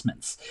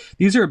adjustments.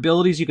 These are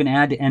abilities you can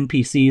add to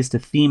NPCs to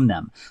theme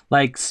them,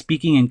 like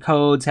speaking in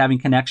codes, having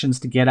connections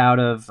to get out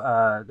of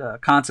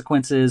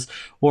consequences,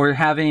 or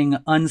having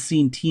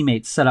unseen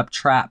teammates set up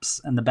traps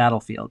in the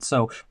battlefield.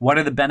 So what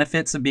are the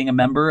benefits of being a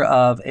member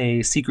of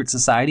a secret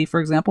society,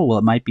 for example? Well,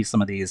 it might be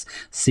some of these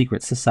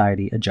secret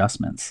society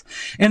adjustments.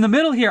 In the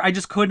middle here, I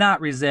just could not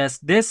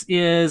resist. This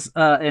is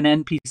an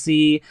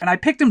NPC, and I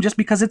picked him just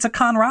because it's a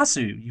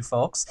Conrasu, you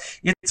folks.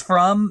 It's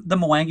from the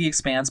Mwangi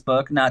Expanse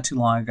book not too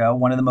long ago,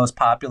 one of the most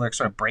popular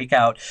sort of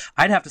breakout,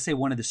 I'd have to say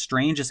one of the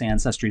strangest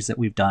ancestries that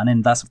we've done,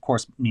 and thus, of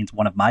course, means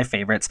one of my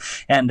favorites,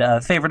 and a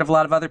favorite of a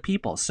lot of other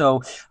people.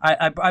 So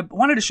I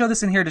wanted to show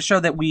this in here to show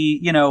that we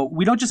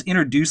don't just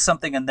introduce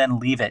something and then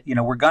leave it.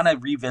 We're going to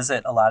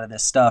revisit a lot of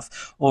this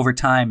stuff over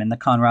time, and the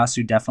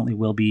Conrasu definitely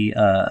will be,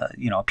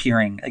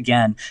 appearing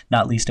again,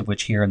 not least of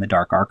which here in the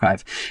Dark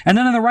Archive. And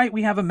then on the right,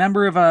 we have a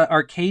member of a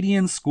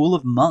Arcadian School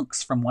of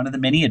Monks from one of the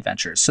mini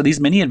adventures. So these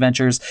mini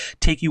adventures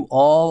take you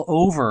all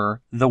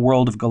over the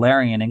world of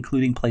Golarion,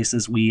 including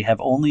places we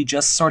have only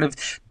just sort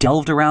of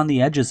delved around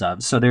the edges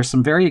of. So there's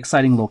some very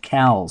exciting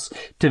locales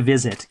to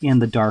visit in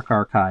the Dark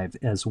Archive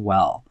as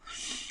well.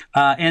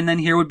 And then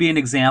here would be an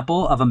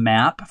example of a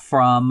map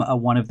from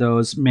one of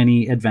those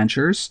mini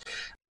adventures.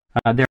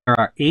 There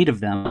are 8 of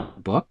them in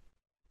the book.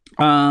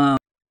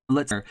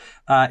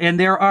 And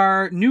there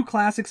are new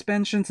class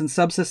expansions and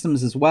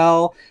subsystems as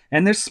well.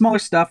 And there's smaller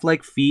stuff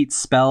like feats,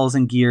 spells,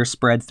 and gear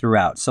spread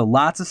throughout. So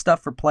lots of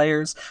stuff for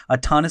players, a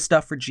ton of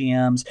stuff for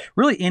GMs,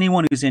 really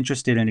anyone who's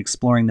interested in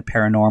exploring the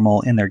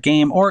paranormal in their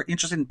game or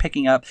interested in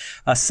picking up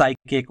a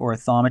psychic or a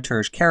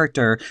thaumaturge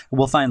character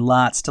will find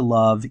lots to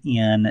love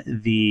in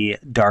the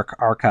Dark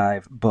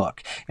Archive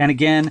book. And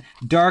again,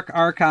 Dark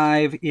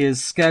Archive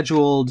is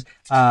scheduled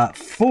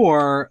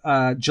for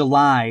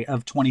July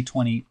of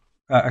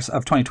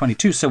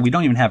 2022, so we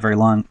don't even have very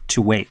long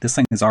to wait. This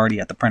thing is already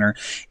at the printer,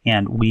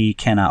 and we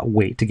cannot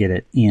wait to get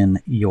it in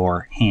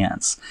your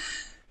hands.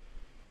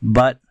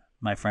 But,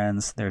 my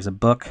friends, there's a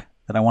book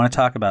that I want to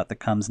talk about that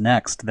comes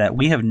next that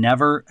we have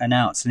never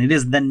announced, and it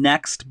is the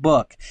next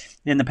book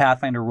in the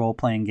Pathfinder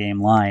role-playing game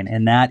line,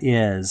 and that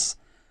is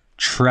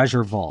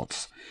Treasure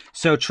Vault.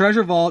 So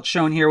Treasure Vault,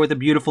 shown here with a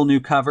beautiful new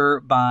cover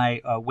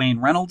by Wayne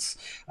Reynolds.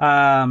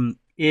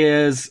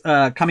 is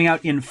coming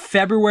out in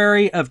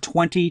February of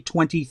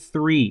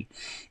 2023.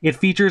 It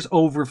features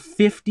over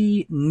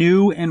 50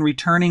 new and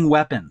returning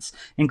weapons,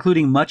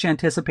 including much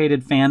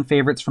anticipated fan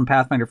favorites from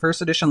Pathfinder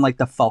First Edition like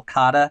the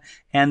Falcata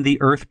and the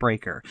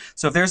Earthbreaker.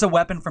 So if there's a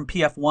weapon from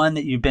PF1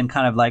 that you've been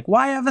kind of like,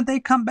 why haven't they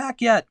come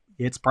back yet?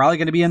 It's probably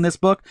going to be in this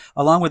book,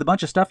 along with a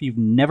bunch of stuff you've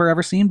never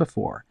ever seen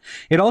before.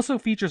 It also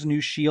features new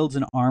shields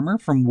and armor,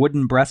 from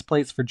wooden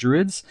breastplates for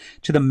druids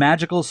to the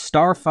magical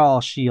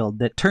Starfall shield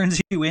that turns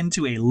you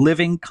into a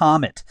living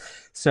comet.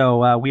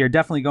 So we are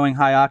definitely going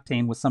high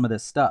octane with some of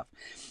this stuff.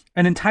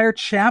 An entire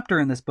chapter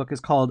in this book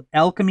is called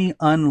Alchemy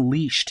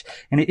Unleashed,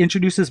 and it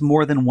introduces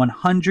more than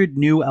 100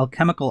 new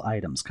alchemical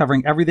items,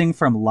 covering everything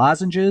from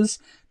lozenges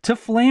to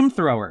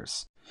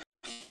flamethrowers.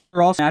 There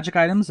are also magic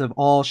items of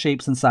all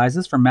shapes and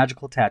sizes, from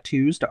magical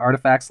tattoos to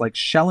artifacts like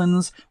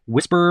Shellin's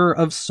Whisperer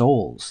of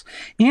Souls.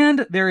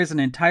 And there is an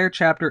entire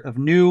chapter of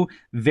new,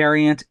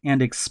 variant,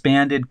 and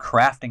expanded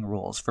crafting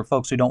rules for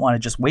folks who don't want to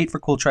just wait for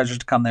cool treasures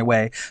to come their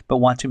way, but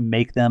want to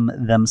make them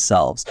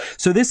themselves.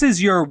 So this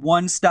is your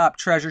one-stop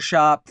treasure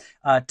shop.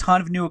 A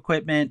ton of new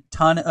equipment,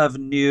 ton of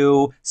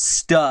new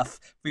stuff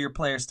for your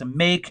players to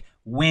make,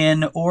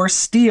 win, or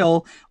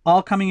steal,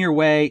 all coming your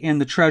way in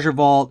the Treasure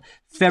Vault,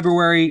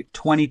 February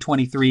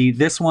 2023.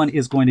 This one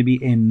is going to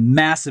be a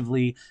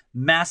massively,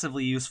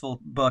 massively useful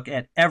book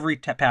at every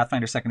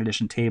Pathfinder 2nd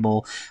Edition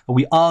table.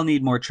 We all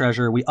need more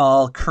treasure. We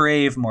all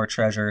crave more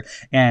treasure,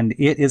 and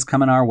it is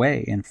coming our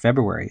way in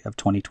February of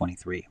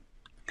 2023.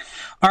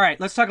 All right,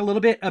 let's talk a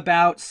little bit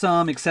about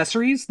some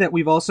accessories that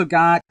we've also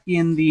got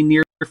in the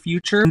near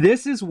future.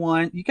 This is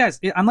one, you guys,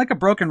 I'm like a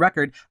broken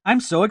record. I'm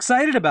so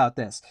excited about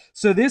this.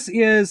 So this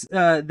is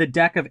the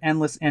deck of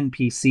endless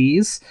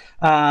NPCs,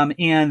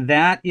 and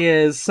that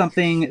is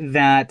something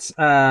that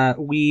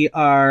we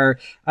are,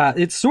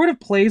 it sort of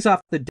plays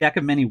off the deck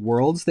of many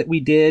worlds that we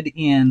did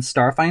in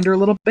Starfinder a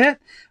little bit.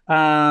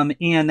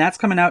 And that's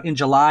coming out in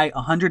July,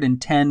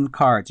 110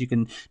 cards. You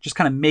can just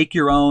kind of make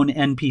your own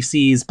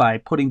NPCs by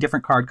putting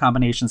different card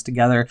combinations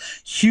together.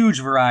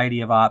 Huge variety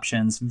of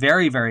options.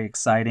 Very, very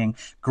exciting.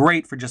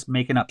 Great for just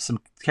making up some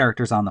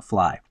characters on the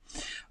fly.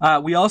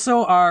 We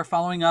also are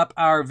following up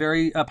our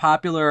very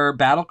popular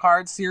battle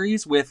card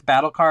series with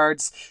battle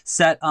cards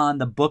set on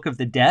the Book of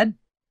the Dead.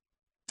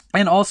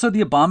 And also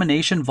the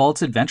Abomination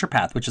Vaults Adventure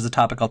Path, which is a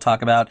topic I'll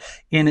talk about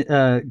in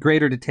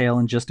greater detail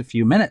in just a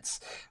few minutes.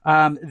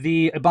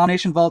 The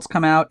Abomination Vaults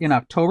come out in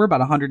October,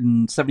 about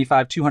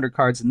 175, 200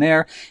 cards in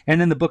there.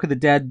 And then the Book of the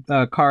Dead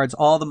cards,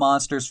 all the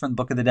monsters from the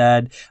Book of the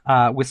Dead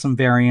with some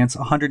variants,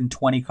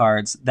 120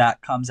 cards,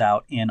 that comes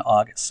out in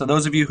August. So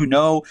those of you who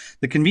know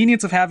the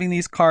convenience of having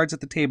these cards at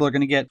the table are going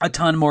to get a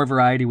ton more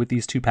variety with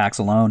these 2 packs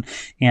alone.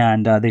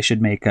 And they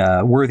should make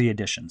worthy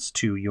additions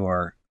to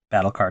your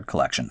battle card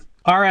collection.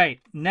 All right,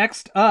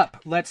 next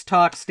up, let's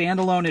talk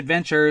standalone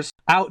adventures.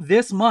 Out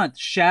this month,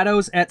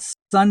 Shadows at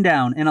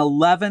Sundown, an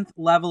 11th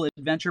level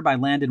adventure by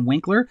Landon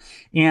Winkler.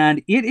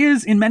 And it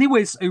is, in many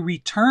ways, a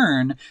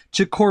return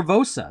to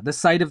Korvosa, the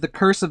site of the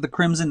Curse of the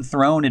Crimson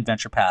Throne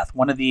adventure path,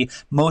 one of the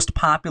most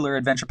popular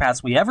adventure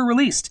paths we ever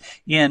released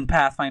in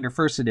Pathfinder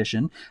First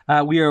Edition.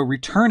 We are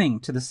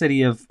returning to the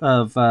city of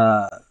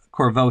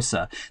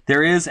Korvosa.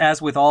 There is,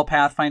 as with all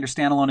Pathfinder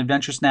standalone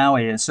adventures now,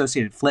 an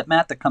associated flip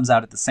mat that comes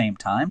out at the same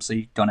time, so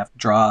you don't have to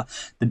draw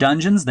the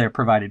dungeons. They're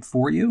provided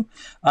for you.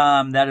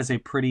 That is a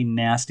pretty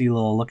nasty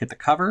little look at the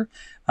cover.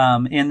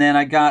 And then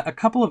I got a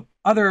couple of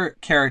other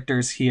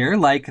characters here,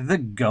 like the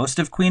ghost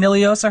of Queen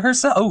Iliosa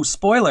herself. Oh,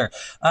 spoiler.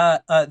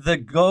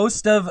 The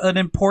ghost of an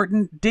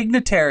important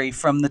dignitary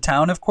from the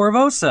town of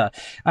Korvosa.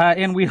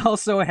 And we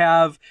also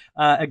have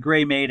a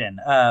Grey Maiden,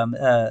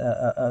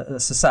 a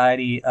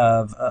society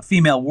of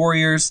female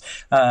warriors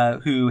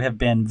who have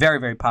been very,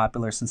 very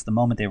popular since the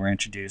moment they were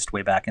introduced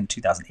way back in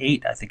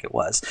 2008, I think it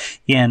was,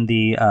 in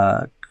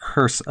the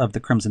Curse of the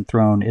Crimson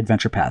Throne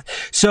adventure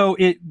path. So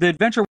the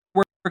adventure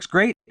works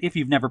great if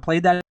you've never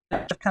played that.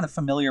 Kind of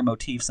familiar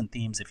motifs and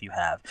themes if you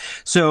have.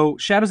 So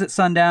Shadows at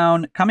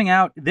Sundown coming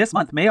out this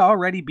month, may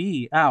already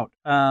be out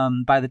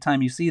by the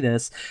time you see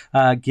this.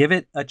 Give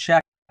it a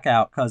check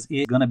out because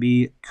it's going to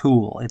be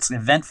cool. It's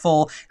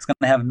eventful. It's going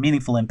to have a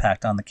meaningful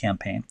impact on the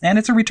campaign. And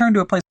it's a return to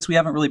a place we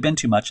haven't really been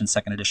to much in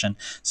 2nd edition.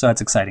 So that's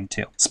exciting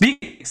too.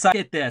 Speaking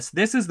of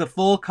this is the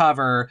full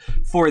cover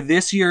for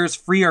this year's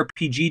Free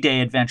RPG Day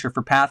adventure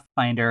for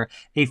Pathfinder,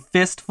 A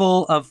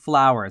Fistful of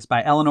Flowers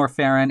by Eleanor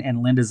Farron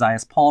and Linda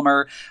Zayas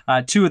Palmer,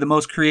 2 of the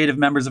most creative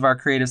members of our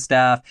creative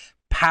staff,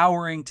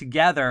 powering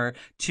together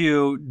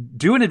to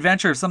do an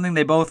adventure of something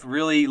they both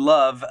really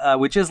love,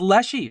 which is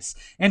Leshies.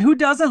 And who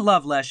doesn't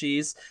love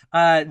Leshies?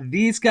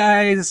 These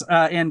guys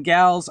and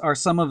gals are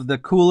some of the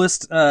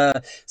coolest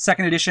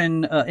 2nd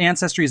edition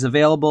ancestries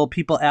available.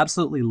 People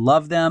absolutely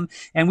love them.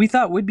 And we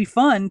thought it would be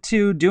fun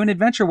to do an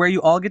adventure where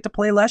you all get to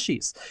play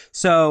Leshies.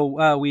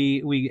 So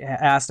we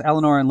asked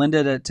Eleanor and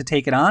Linda to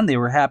take it on. They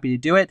were happy to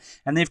do it.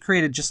 And they've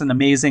created just an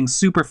amazing,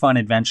 super fun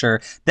adventure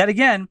that,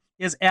 again,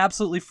 is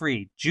absolutely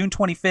free. June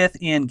 25th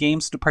in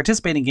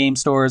participating game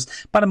stores,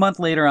 about a month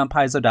later on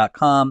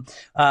Paizo.com.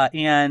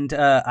 And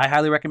I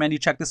highly recommend you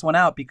check this one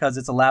out because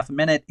it's a laugh a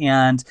minute,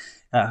 and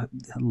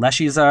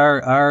Leshies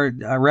are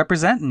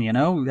representing,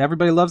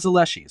 everybody loves the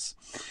Leshies.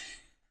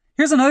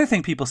 Here's another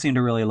thing people seem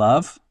to really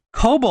love.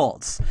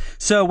 Kobolds.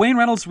 So Wayne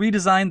Reynolds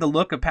redesigned the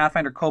look of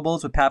Pathfinder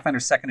Kobolds with Pathfinder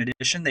 2nd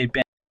Edition. They've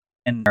been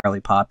fairly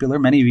popular.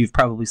 Many of you have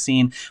probably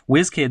seen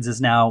WizKids is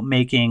now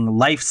making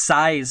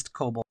life-sized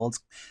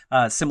kobolds,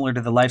 similar to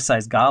the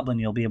life-sized goblin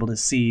you'll be able to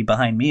see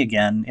behind me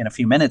again in a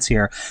few minutes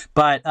here.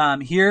 But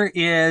here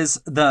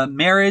is the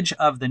marriage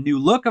of the new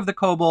look of the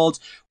kobolds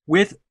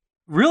with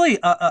really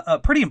a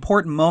pretty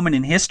important moment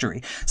in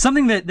history.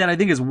 Something that I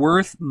think is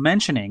worth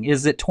mentioning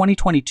is that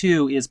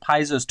 2022 is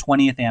Paizo's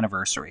 20th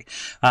anniversary.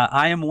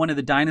 I am one of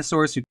the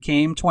dinosaurs who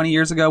came 20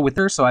 years ago with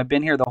her, so I've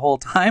been here the whole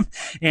time.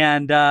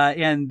 And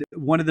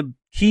one of the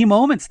key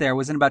moments there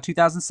was in about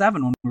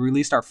 2007 when we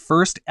released our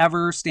first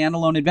ever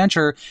standalone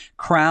adventure,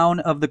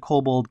 Crown of the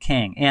Kobold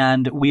King.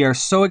 And we are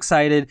so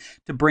excited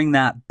to bring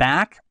that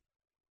back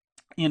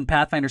in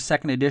Pathfinder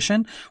 2nd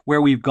Edition,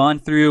 where we've gone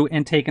through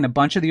and taken a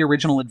bunch of the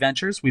original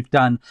adventures. We've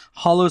done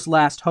Hollow's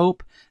Last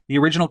Hope, the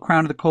original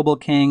Crown of the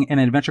Kobold King, and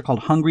an adventure called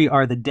Hungry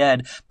Are the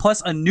Dead,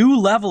 plus a new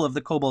level of the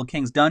Kobold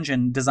King's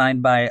dungeon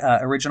designed by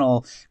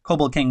original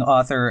Kobold King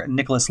author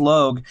Nicholas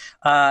Logue.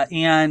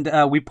 And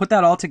we put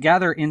that all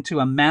together into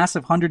a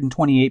massive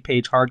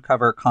 128-page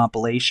hardcover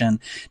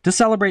compilation to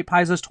celebrate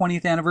Paizo's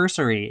 20th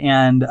anniversary,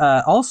 and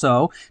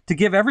also to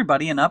give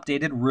everybody an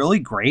updated, really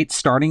great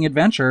starting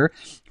adventure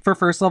for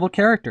first level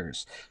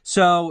characters.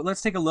 So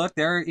let's take a look.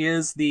 There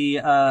is the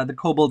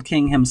Kobold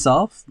King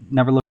himself.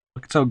 Never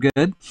looked so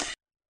good.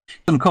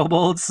 Some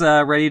kobolds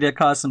ready to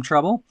cause some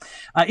trouble.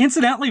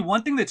 Incidentally,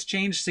 one thing that's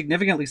changed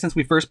significantly since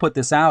we first put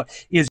this out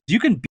is you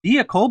can be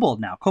a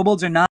kobold now.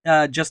 Kobolds are not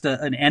just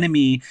an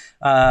enemy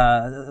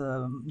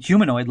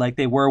humanoid like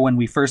they were when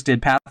we first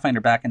did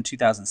Pathfinder back in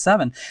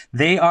 2007.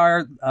 They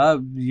are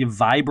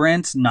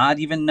vibrant, not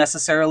even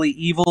necessarily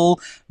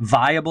evil,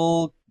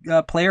 viable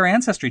player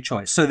ancestry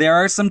choice. So there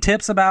are some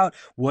tips about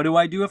what do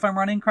I do if I'm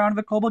running Crown of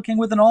the Kobold King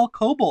with an all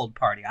kobold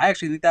party. I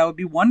actually think that would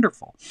be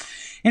wonderful.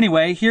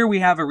 Anyway, here we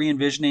have a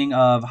re-envisioning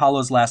of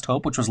Hollow's Last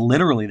Hope, which was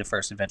literally the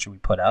first adventure we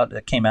put out.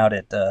 It came out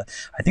at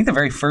I think the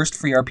very first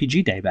free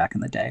RPG day back in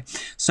the day.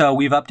 So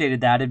we've updated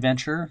that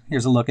adventure.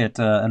 Here's a look at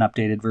an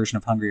updated version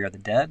of Hungry Are the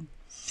Dead.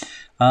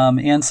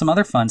 And some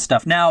other fun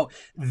stuff. Now,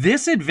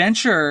 this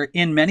adventure,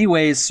 in many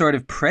ways, sort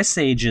of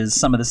presages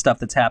some of the stuff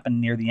that's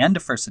happened near the end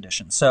of First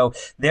Edition. So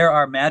there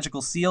are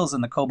magical seals in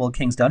the Kobold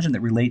King's dungeon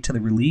that relate to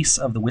the release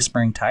of the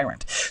Whispering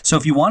Tyrant. So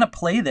if you want to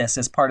play this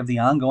as part of the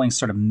ongoing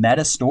sort of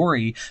meta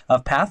story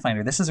of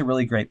Pathfinder, this is a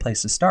really great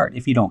place to start.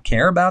 If you don't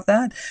care about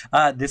that,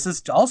 this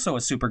is also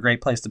a super great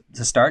place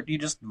to start. You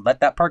just let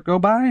that part go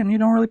by and you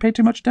don't really pay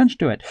too much attention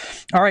to it.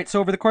 All right, so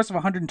over the course of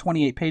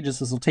 128 pages,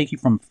 this will take you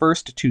from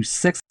 1st to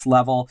 6th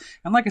level.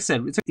 And like I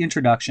said, it's an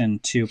introduction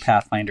to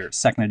Pathfinder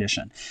 2nd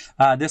Edition.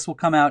 This will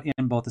come out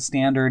in both a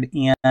standard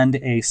and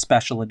a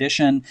special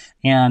edition,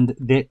 and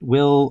it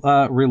will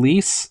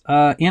release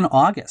in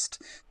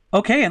August.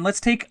 Okay, and let's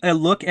take a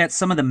look at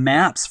some of the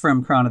maps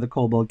from Crown of the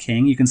Kobold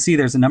King. You can see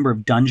there's a number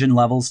of dungeon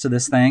levels to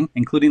this thing,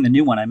 including the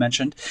new one I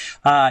mentioned.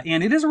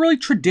 And it is a really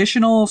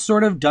traditional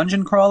sort of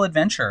dungeon crawl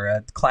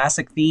adventure.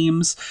 Classic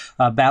themes,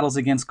 battles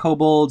against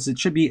kobolds. It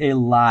should be a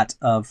lot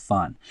of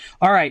fun.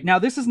 All right, now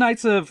this is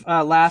Knights of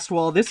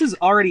Lastwall. This is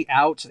already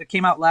out. It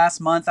came out last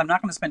month. I'm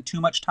not going to spend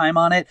too much time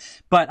on it,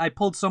 but I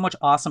pulled so much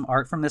awesome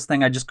art from this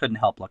thing I just couldn't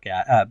help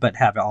but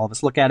have all of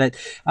us look at it.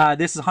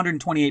 This is a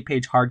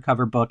 128-page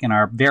hardcover book in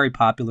our very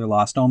popular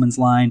Lost Omens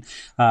line.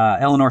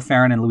 Eleanor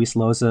Farron and Luis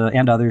Loza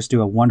and others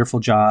do a wonderful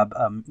job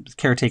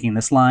caretaking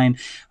this line,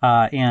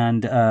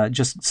 and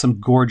just some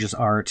gorgeous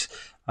art.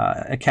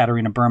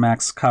 Katarina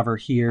Burmak's cover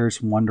here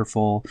is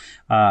wonderful.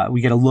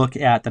 We get a look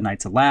at the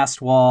Knights of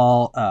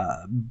Lastwall,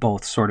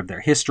 both sort of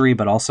their history,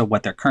 but also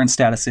what their current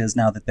status is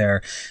now that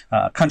their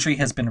country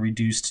has been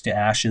reduced to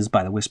ashes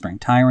by the Whispering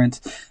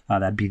Tyrant.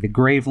 That'd be the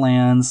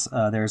Gravelands.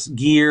 There's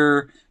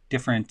gear,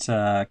 different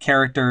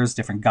characters,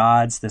 different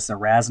gods. This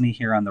Erasni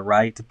here on the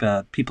right.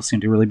 People seem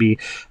to really be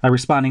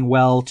responding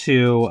well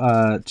to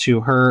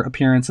her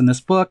appearance in this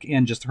book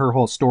and just her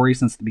whole story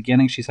since the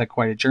beginning. She's had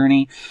quite a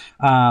journey,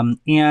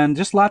 and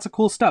just lots of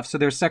cool stuff. So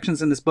there's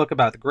sections in this book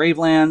about the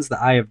Gravelands,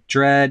 the Eye of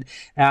Dread,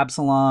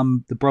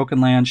 Absalom, the Broken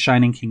Lands,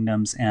 Shining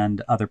Kingdoms,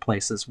 and other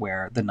places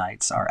where the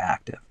knights are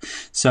active.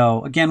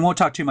 So again, won't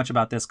talk too much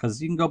about this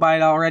because you can go buy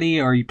it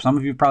already, or some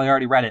of you probably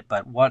already read it,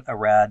 but what a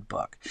rad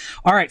book.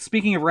 All right,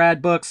 speaking of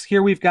rad books,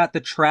 here we've got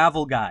the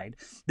Travel Guide.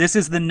 This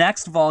is the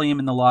next volume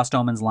in the Lost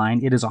Omens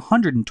line. It is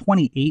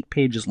 128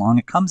 pages long.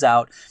 It comes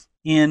out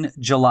in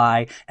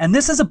July. And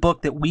this is a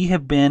book that we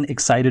have been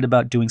excited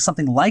about doing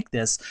something like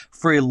this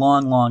for a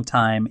long, long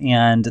time.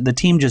 And the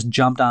team just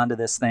jumped onto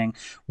this thing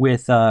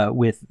with no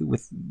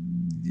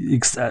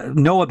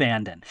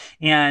abandon.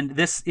 And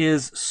this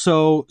is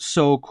so,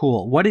 so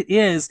cool. What it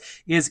is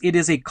it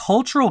is a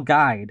cultural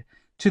guide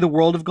to the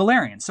world of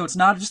Golarion. So it's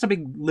not just a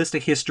big list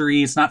of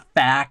history. It's not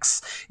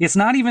facts. It's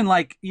not even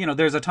like,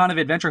 there's a ton of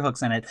adventure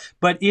hooks in it,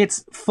 but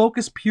it's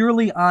focused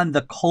purely on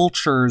the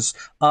cultures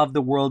of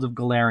the world of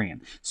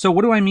Golarion. So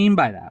what do I mean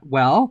by that?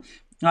 Well,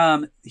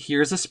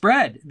 here's a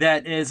spread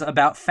that is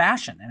about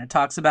fashion, and it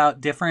talks about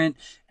different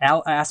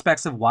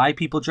aspects of why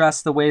people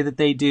dress the way that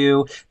they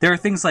do. There are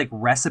things like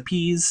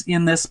recipes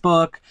in this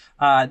book.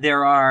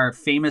 There are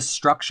famous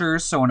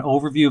structures, so an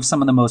overview of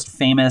some of the most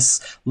famous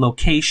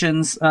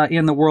locations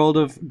in the world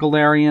of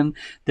Golarion.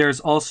 There's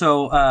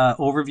also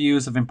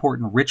overviews of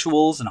important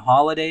rituals and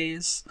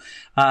holidays.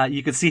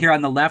 You can see here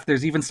on the left,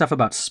 there's even stuff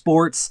about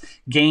sports,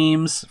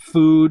 games,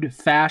 food,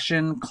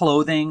 fashion,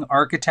 clothing,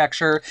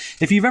 architecture.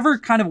 If you've ever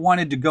kind of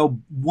wanted to go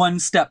one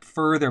step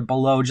further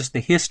below just the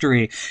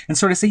history and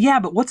sort of say, yeah,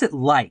 but what's it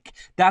like?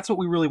 That's what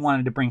we really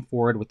wanted to bring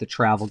forward with the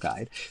travel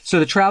guide. So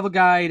the travel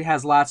guide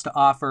has lots to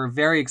offer.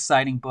 Very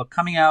exciting book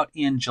coming out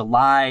in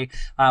July.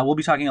 We'll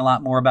be talking a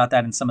lot more about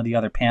that in some of the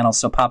other panels.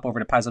 So pop over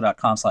to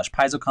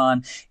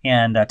paizo.com/PaizoCon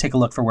and take a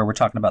look for where we're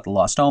talking about the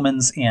Lost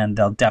Omens, and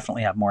they'll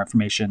definitely have more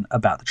information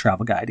about the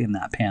travel guide in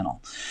that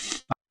panel.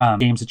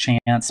 Games of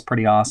Chance,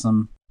 pretty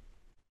awesome.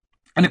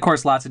 And of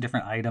course, lots of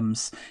different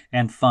items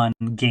and fun,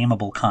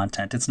 gameable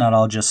content. It's not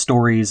all just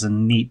stories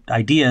and neat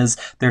ideas.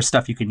 There's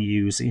stuff you can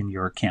use in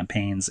your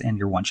campaigns and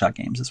your one-shot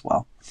games as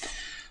well.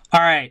 All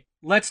right,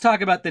 let's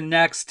talk about the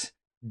next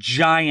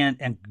giant,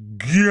 and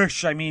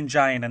gosh, I mean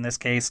giant in this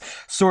case,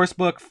 source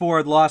book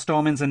for Lost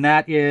Omens, and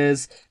that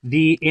is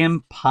The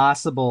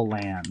Impossible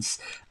Lands.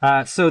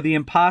 So The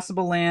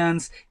Impossible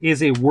Lands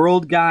is a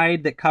world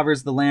guide that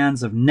covers the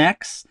lands of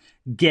Nex,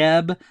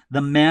 Geb,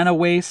 the Mana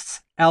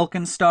Wastes,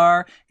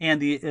 Alkenstar,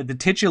 and the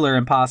titular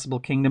impossible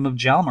kingdom of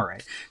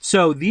Jalmaray.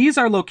 So these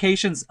are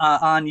locations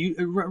on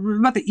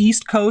about the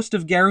east coast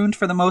of Garund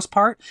for the most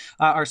part,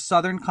 our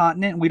southern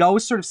continent. And we'd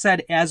always sort of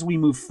said as we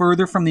move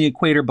further from the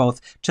equator, both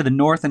to the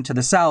north and to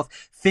the south,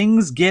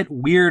 things get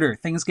weirder,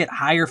 things get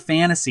higher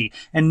fantasy,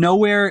 and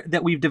nowhere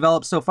that we've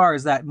developed so far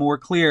is that more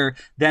clear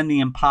than the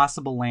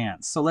Impossible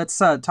Lands. So let's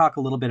talk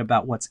a little bit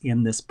about what's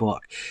in this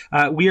book.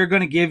 We are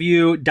going to give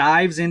you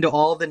dives into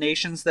all of the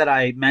nations that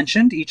I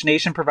mentioned. Each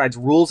nation provides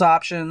rules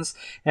options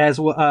as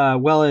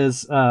well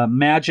as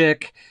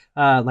magic,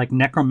 like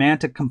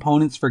necromantic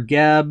components for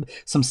Geb,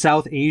 some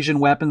South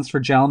Asian weapons for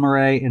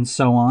Jalmaray, and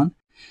so on.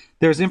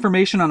 There's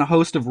information on a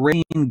host of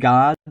rain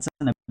gods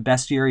and a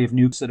bestiary of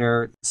nukes that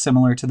are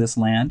similar to this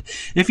land.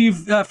 If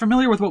you're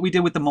familiar with what we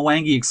did with the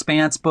Mwangi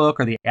Expanse book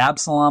or the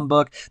Absalom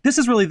book, this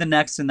is really the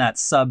next in that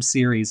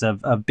sub-series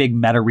of big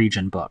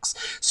meta-region books.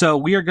 So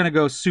we are going to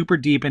go super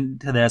deep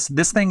into this.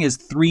 This thing is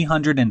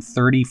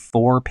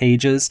 334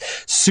 pages,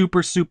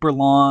 super, super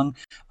long.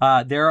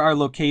 There are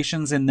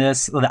locations in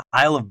this. The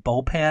Isle of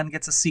Bopan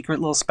gets a secret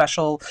little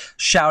special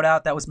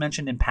shout-out that was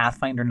mentioned in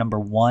Pathfinder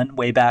 #1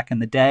 way back in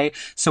the day.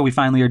 So we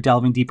finally are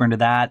delving deeper into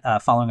that,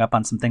 following up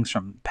on some things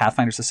from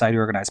Pathfinder Society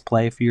Organized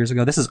Play a few years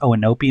ago. This is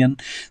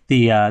Oenopian,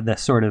 the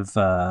sort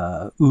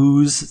of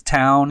ooze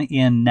town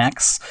in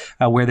Nex,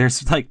 where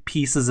there's like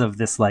pieces of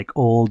this like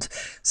old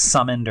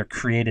summoned or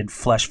created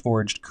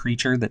flesh-forged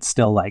creature that's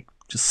still like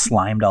just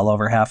slimed all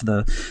over half of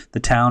the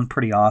town.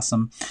 Pretty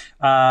awesome.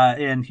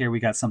 And here we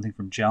got something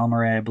from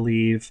Jalmaray, I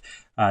believe.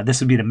 This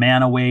would be the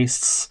Mana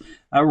Wastes.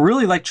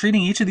 Really like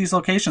treating each of these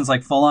locations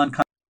like full-on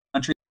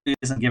countries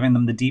and giving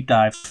them the deep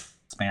dive.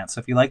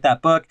 So if you like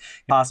that book,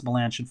 Impossible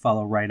Land should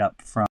follow right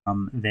up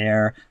from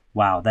there.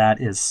 Wow,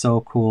 that is so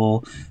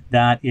cool.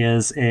 That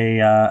is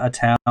a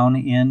town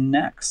in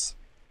Nex.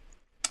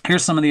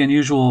 Here's some of the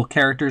unusual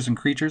characters and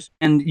creatures.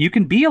 And you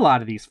can be a lot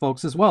of these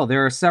folks as well.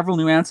 There are several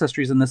new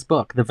ancestries in this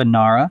book. The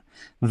Venara,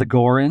 the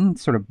Gorin,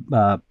 sort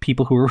of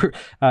people who were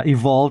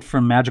evolved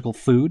from magical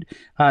food.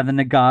 The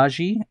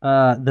Nagaji,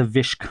 the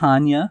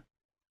Vishkanya,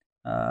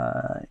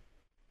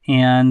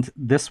 and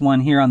this one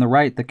here on the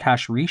right, the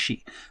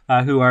Kashrishi,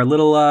 who are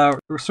little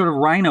sort of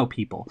rhino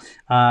people.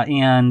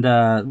 And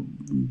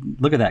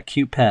look at that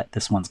cute pet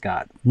this one's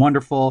got.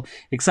 Wonderful.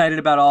 Excited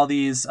about all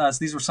these. So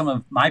these were some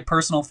of my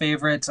personal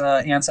favorite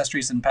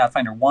ancestries in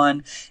Pathfinder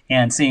 1,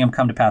 and seeing them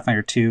come to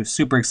Pathfinder 2,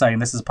 super exciting.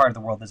 This is a part of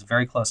the world that's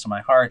very close to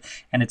my heart,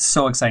 and it's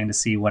so exciting to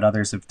see what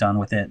others have done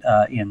with it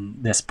in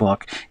this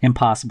book,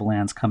 Impossible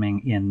Lands,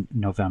 coming in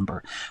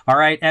November. All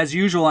right, as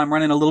usual, I'm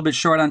running a little bit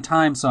short on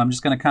time, so I'm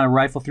just going to kind of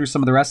rifle through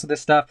some of the rest of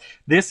this stuff.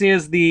 This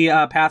is the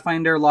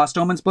Pathfinder Lost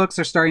Omens books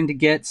are starting to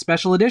get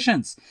special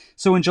editions.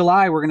 So in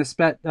July, we're going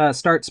to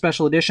start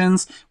special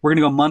editions. We're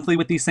going to go monthly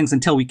with these things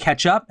until we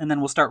catch up, and then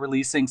we'll start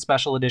releasing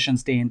special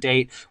editions day and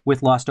date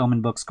with Lost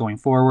Omen books going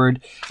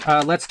forward.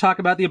 Let's talk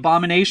about the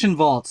Abomination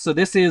Vault. So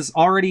this is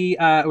already,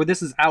 or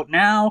this is out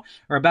now,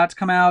 or about to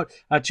come out,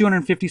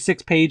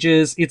 256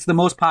 pages. It's the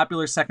most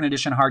popular second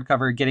edition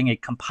hardcover, getting a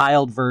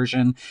compiled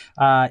version,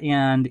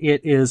 and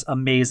it is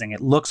amazing.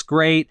 It looks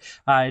great.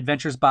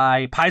 Adventures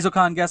by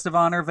PaizoCon guest of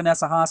honor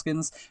Vanessa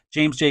Hoskins,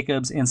 James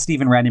Jacobs, and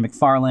Stephen Radney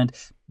McFarland.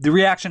 the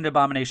reaction to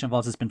Abomination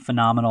Vaults has been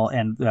phenomenal,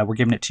 and we're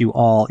giving it to you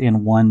all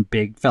in one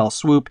big fell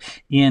swoop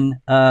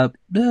in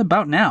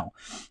about now.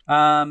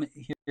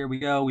 Here we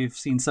go. We've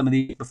seen some of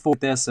these before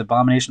this.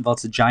 Abomination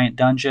Vault's a giant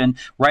dungeon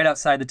right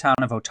outside the town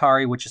of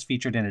Otari, which is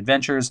featured in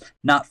Adventures,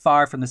 not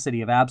far from the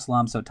city of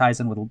Absalom, so it ties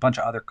in with a bunch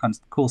of other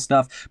cool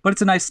stuff, but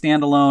it's a nice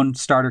standalone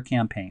starter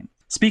campaign.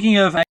 Speaking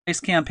of nice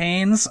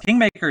campaigns,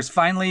 Kingmaker's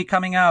finally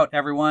coming out,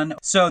 everyone.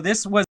 So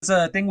this was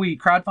a thing we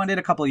crowdfunded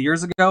a couple of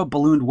years ago,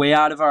 ballooned way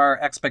out of our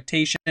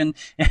expectation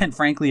and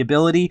frankly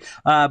ability.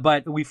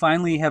 But we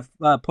finally have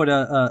put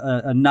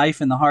a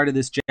knife in the heart of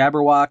this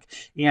Jabberwock,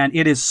 and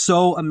it is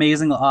so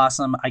amazingly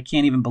awesome. I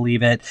can't even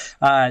believe it.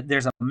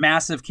 There's a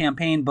massive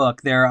campaign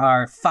book. There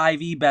are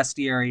 5e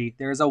bestiary.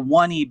 There's a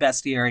 1e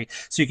bestiary,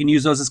 so you can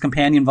use those as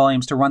companion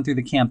volumes to run through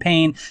the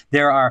campaign.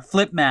 There are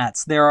flip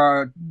mats. There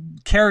are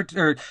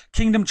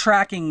kingdom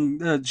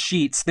tracking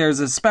sheets. There's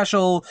a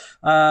special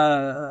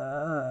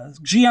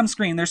GM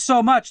screen. There's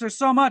so much.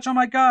 Oh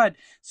my God.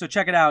 So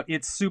check it out.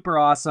 It's super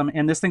awesome.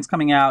 And this thing's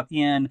coming out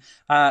in,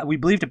 we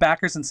believe, to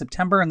backers in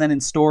September and then in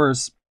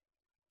stores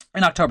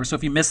in October. So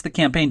if you missed the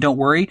campaign, don't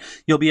worry.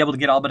 You'll be able to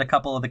get all but a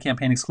couple of the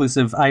campaign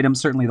exclusive items.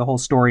 Certainly the whole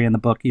story in the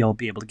book you'll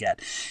be able to get.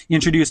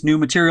 Introduce new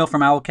material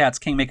from Owlcat's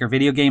Kingmaker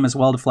video game as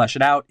well to flesh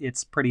it out.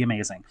 It's pretty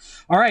amazing.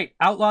 All right.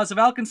 Outlaws of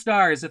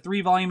Alkenstar is a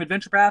 3-volume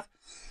adventure path.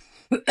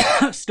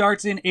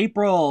 Starts in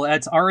April.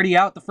 It's already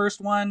out, the first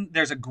one.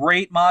 There's a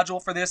great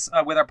module for this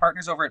with our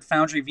partners over at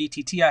Foundry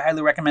VTT. I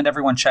highly recommend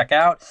everyone check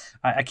out.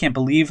 I can't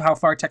believe how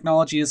far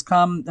technology has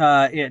come.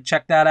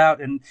 Check that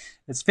out. And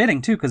it's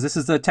fitting, too, because this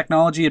is a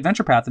technology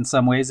adventure path in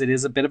some ways. It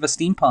is a bit of a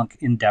steampunk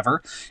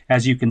endeavor,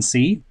 as you can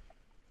see.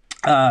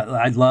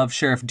 I love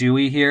Sheriff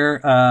Dewey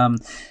here.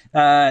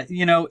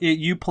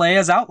 You play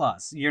as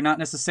outlaws. You're not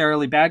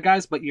necessarily bad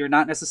guys, but you're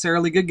not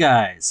necessarily good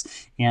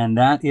guys. And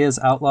that is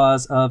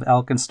Outlaws of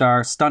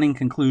Alkenstar. Stunning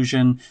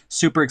conclusion.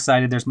 Super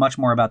excited. There's much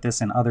more about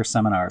this in other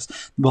seminars.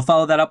 We'll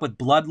follow that up with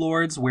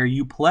Bloodlords, where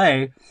you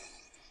play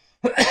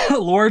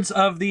Lords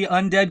of the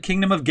Undead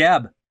Kingdom of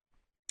Geb.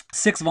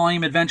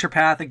 6-volume adventure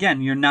path.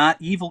 Again, you're not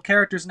evil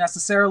characters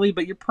necessarily,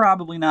 but you're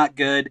probably not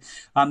good.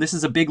 This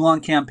is a big, long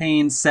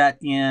campaign set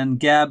in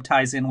Geb,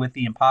 ties in with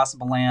the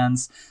Impossible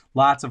Lands.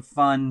 Lots of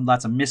fun,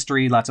 lots of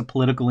mystery, lots of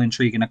political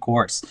intrigue, and of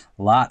course,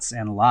 lots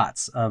and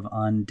lots of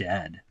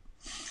undead.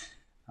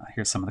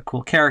 Here's some of the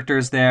cool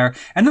characters there.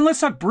 And then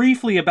let's talk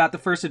briefly about the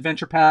first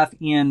adventure path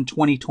in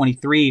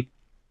 2023.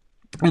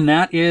 And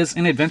that is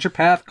an adventure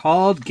path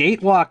called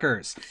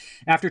Gatewalkers.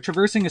 After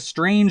traversing a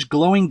strange,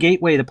 glowing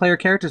gateway, the player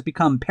characters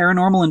become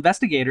paranormal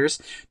investigators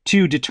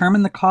to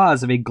determine the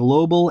cause of a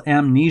global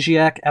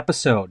amnesiac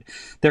episode.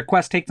 Their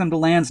quest takes them to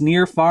lands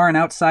near, far, and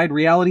outside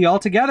reality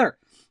altogether.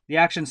 The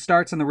action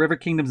starts in the river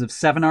kingdoms of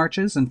Seven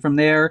Arches, and from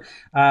there,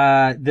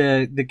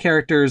 the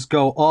characters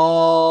go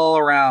all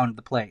around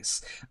the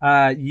place.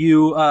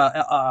 You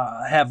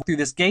have through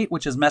this gate,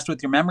 which has messed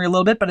with your memory a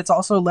little bit, but it's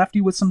also left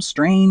you with some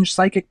strange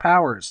psychic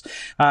powers.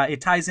 It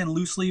ties in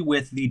loosely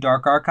with the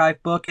Dark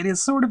Archive book. It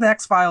is sort of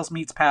X-Files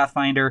meets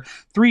Pathfinder.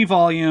 3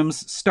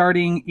 volumes,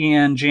 starting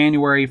in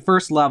January,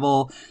 first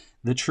level.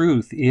 The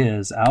truth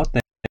is out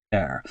there.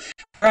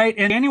 All right,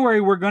 in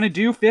January, we're going to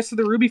do Fist of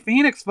the Ruby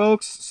Phoenix,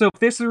 folks. So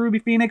Fist of the Ruby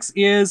Phoenix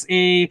is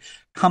a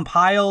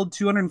compiled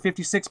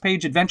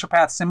 256-page adventure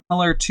path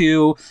similar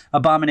to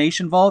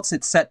Abomination Vaults.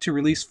 It's set to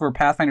release for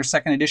Pathfinder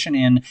 2nd Edition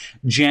in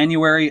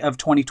January of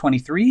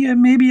 2023,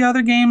 and maybe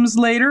other games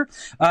later.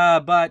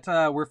 But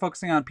we're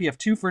focusing on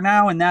PF2 for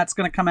now, and that's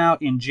going to come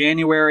out in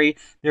January.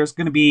 There's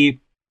going to be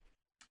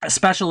a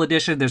special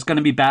edition. There's going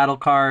to be battle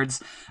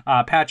cards.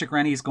 Patrick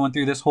Rennie's going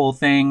through this whole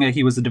thing.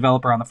 He was the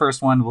developer on the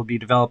first one. We'll be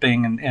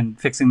developing and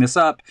fixing this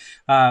up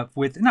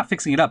with, not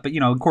fixing it up, but,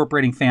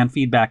 incorporating fan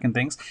feedback and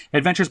things.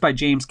 Adventures by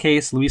James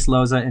Case, Luis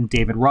Loza, and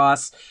David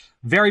Ross.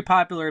 Very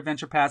popular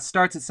adventure path.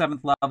 Starts at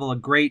 7th level. A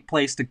great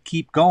place to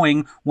keep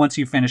going once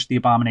you finish the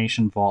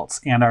Abomination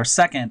Vaults. And our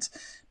second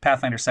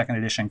Pathfinder 2nd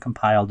Edition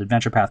compiled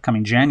adventure path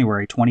coming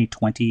January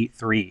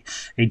 2023.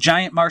 A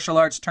giant martial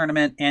arts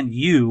tournament, and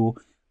you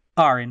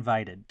are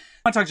invited.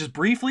 I want to talk just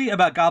briefly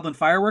about Goblin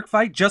Firework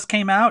Fight. Just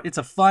came out. It's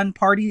a fun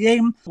party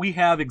game. We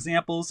have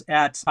examples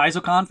at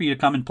IsoCon for you to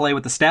come and play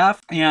with the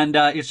staff, and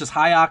it's just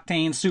high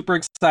octane, super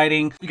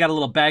exciting. You got a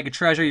little bag of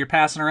treasure you're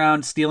passing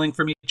around, stealing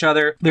from each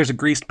other. There's a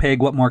greased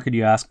pig. What more could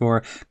you ask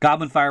for?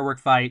 Goblin Firework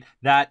Fight.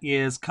 That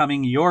is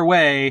coming your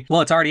way.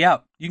 Well, it's already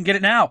out. You can get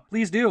it now.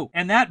 Please do.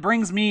 And that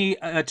brings me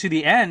to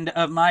the end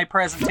of my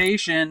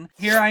presentation.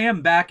 Here I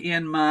am back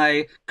in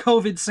my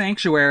COVID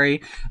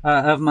sanctuary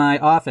of my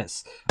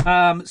office.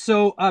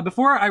 So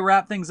before I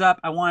wrap things up,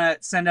 I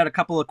want to send out a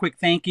couple of quick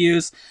thank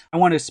yous. I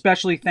want to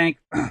especially thank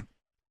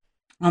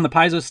On the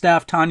Paizo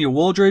staff, Tanya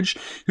Woldridge,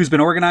 who's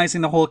been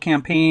organizing the whole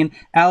campaign,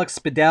 Alex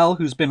Spidell,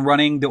 who's been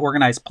running the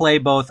organized play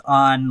both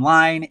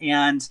online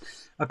and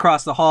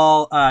across the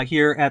hall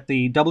here at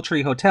the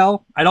Doubletree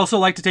Hotel. I'd also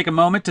like to take a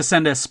moment to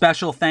send a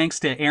special thanks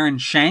to Aaron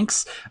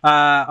Shanks,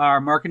 our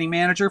marketing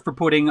manager, for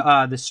putting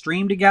the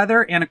stream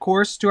together, and of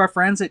course to our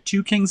friends at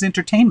Two Kings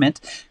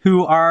Entertainment,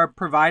 who are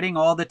providing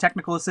all the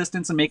technical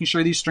assistance and making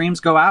sure these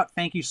streams go out.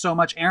 Thank you so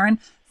much, Aaron.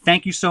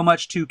 Thank you so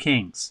much, Two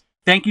Kings.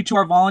 Thank you to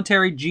our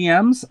voluntary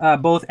GMs,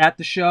 both at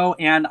the show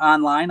and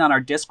online on our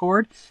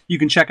Discord. You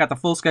can check out the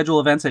full schedule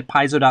of events at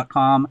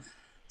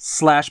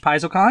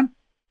paizo.com/PaizoCon.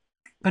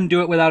 Couldn't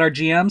do it without our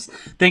GMs.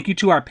 Thank you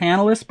to our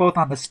panelists, both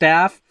on the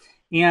staff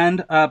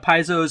and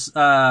Paizo's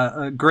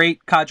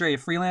great cadre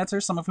of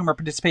freelancers, some of whom are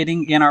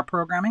participating in our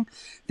programming.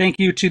 Thank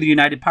you to the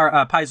United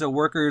Paizo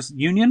Workers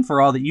Union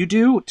for all that you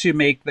do to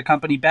make the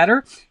company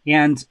better.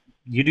 And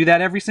you do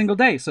that every single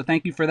day. So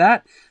thank you for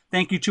that.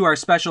 Thank you to our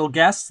special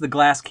guests, the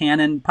Glass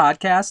Cannon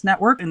Podcast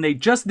Network. And they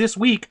just this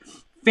week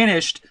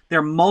finished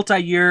their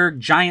multi-year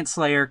Giant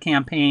Slayer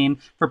campaign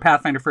for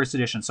Pathfinder First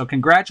Edition. So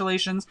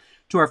congratulations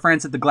to our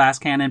friends at the Glass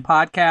Cannon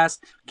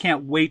Podcast.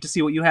 Can't wait to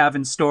see what you have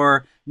in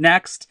store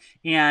next.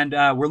 And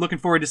we're looking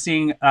forward to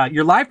seeing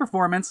your live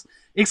performance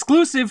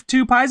exclusive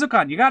to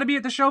PaizoCon. You got to be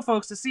at the show,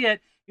 folks, to see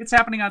it. It's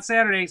happening on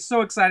Saturday.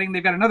 So exciting.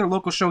 They've got another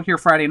local show here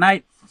Friday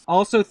night.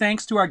 Also,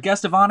 thanks to our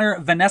guest of honor,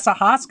 Vanessa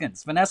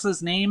Hoskins.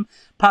 Vanessa's name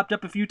popped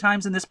up a few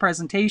times in this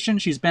presentation.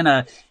 She's been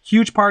a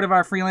huge part of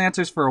our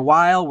freelancers for a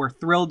while. We're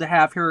thrilled to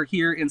have her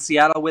here in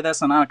Seattle with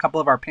us and on a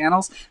couple of our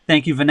panels.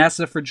 Thank you,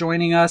 Vanessa, for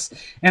joining us.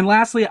 And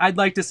lastly, I'd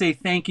like to say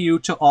thank you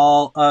to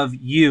all of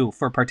you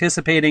for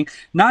participating,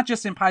 not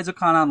just in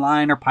PaizoCon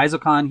Online or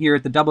PaizoCon here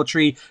at the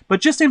Doubletree, but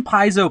just in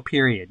Paizo,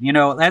 period. You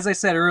know, as I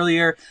said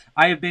earlier,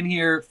 I have been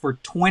here for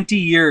 20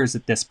 years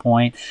at this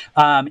point,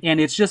 and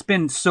it's just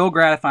been so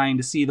gratifying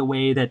to see the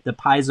way that the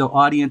Paizo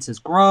audience has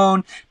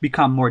grown,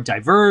 become more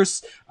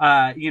diverse,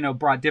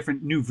 brought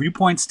different new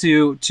viewpoints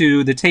to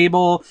the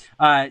table,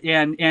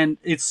 and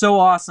it's so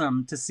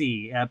awesome to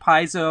see.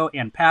 Paizo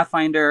and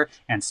Pathfinder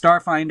and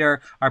Starfinder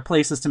are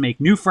places to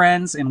make new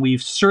friends, and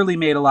we've surely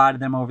made a lot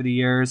of them over the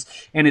years,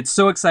 and it's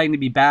so exciting to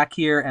be back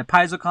here at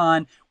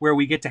PaizoCon, where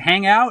we get to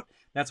hang out.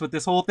 That's what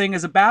this whole thing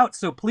is about,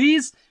 so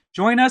please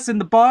join us in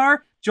the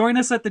bar. Join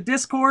us at the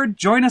Discord.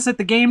 Join us at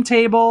the game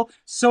table.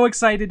 So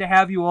excited to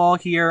have you all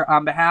here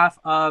on behalf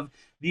of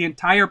the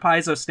entire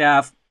Paizo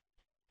staff.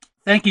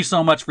 Thank you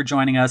so much for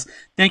joining us.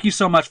 Thank you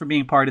so much for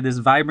being part of this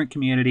vibrant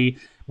community.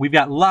 We've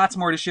got lots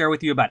more to share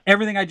with you about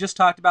everything I just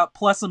talked about,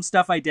 plus some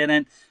stuff I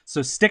didn't.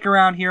 So stick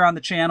around here on the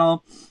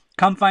channel.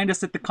 Come find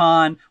us at the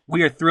con.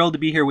 We are thrilled to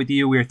be here with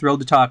you. We are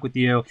thrilled to talk with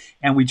you.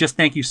 And we just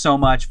thank you so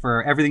much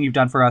for everything you've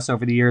done for us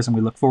over the years. And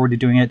we look forward to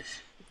doing it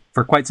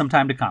for quite some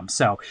time to come.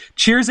 So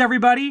cheers,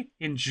 everybody.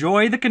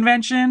 Enjoy the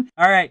convention.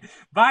 All right.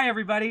 Bye,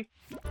 everybody.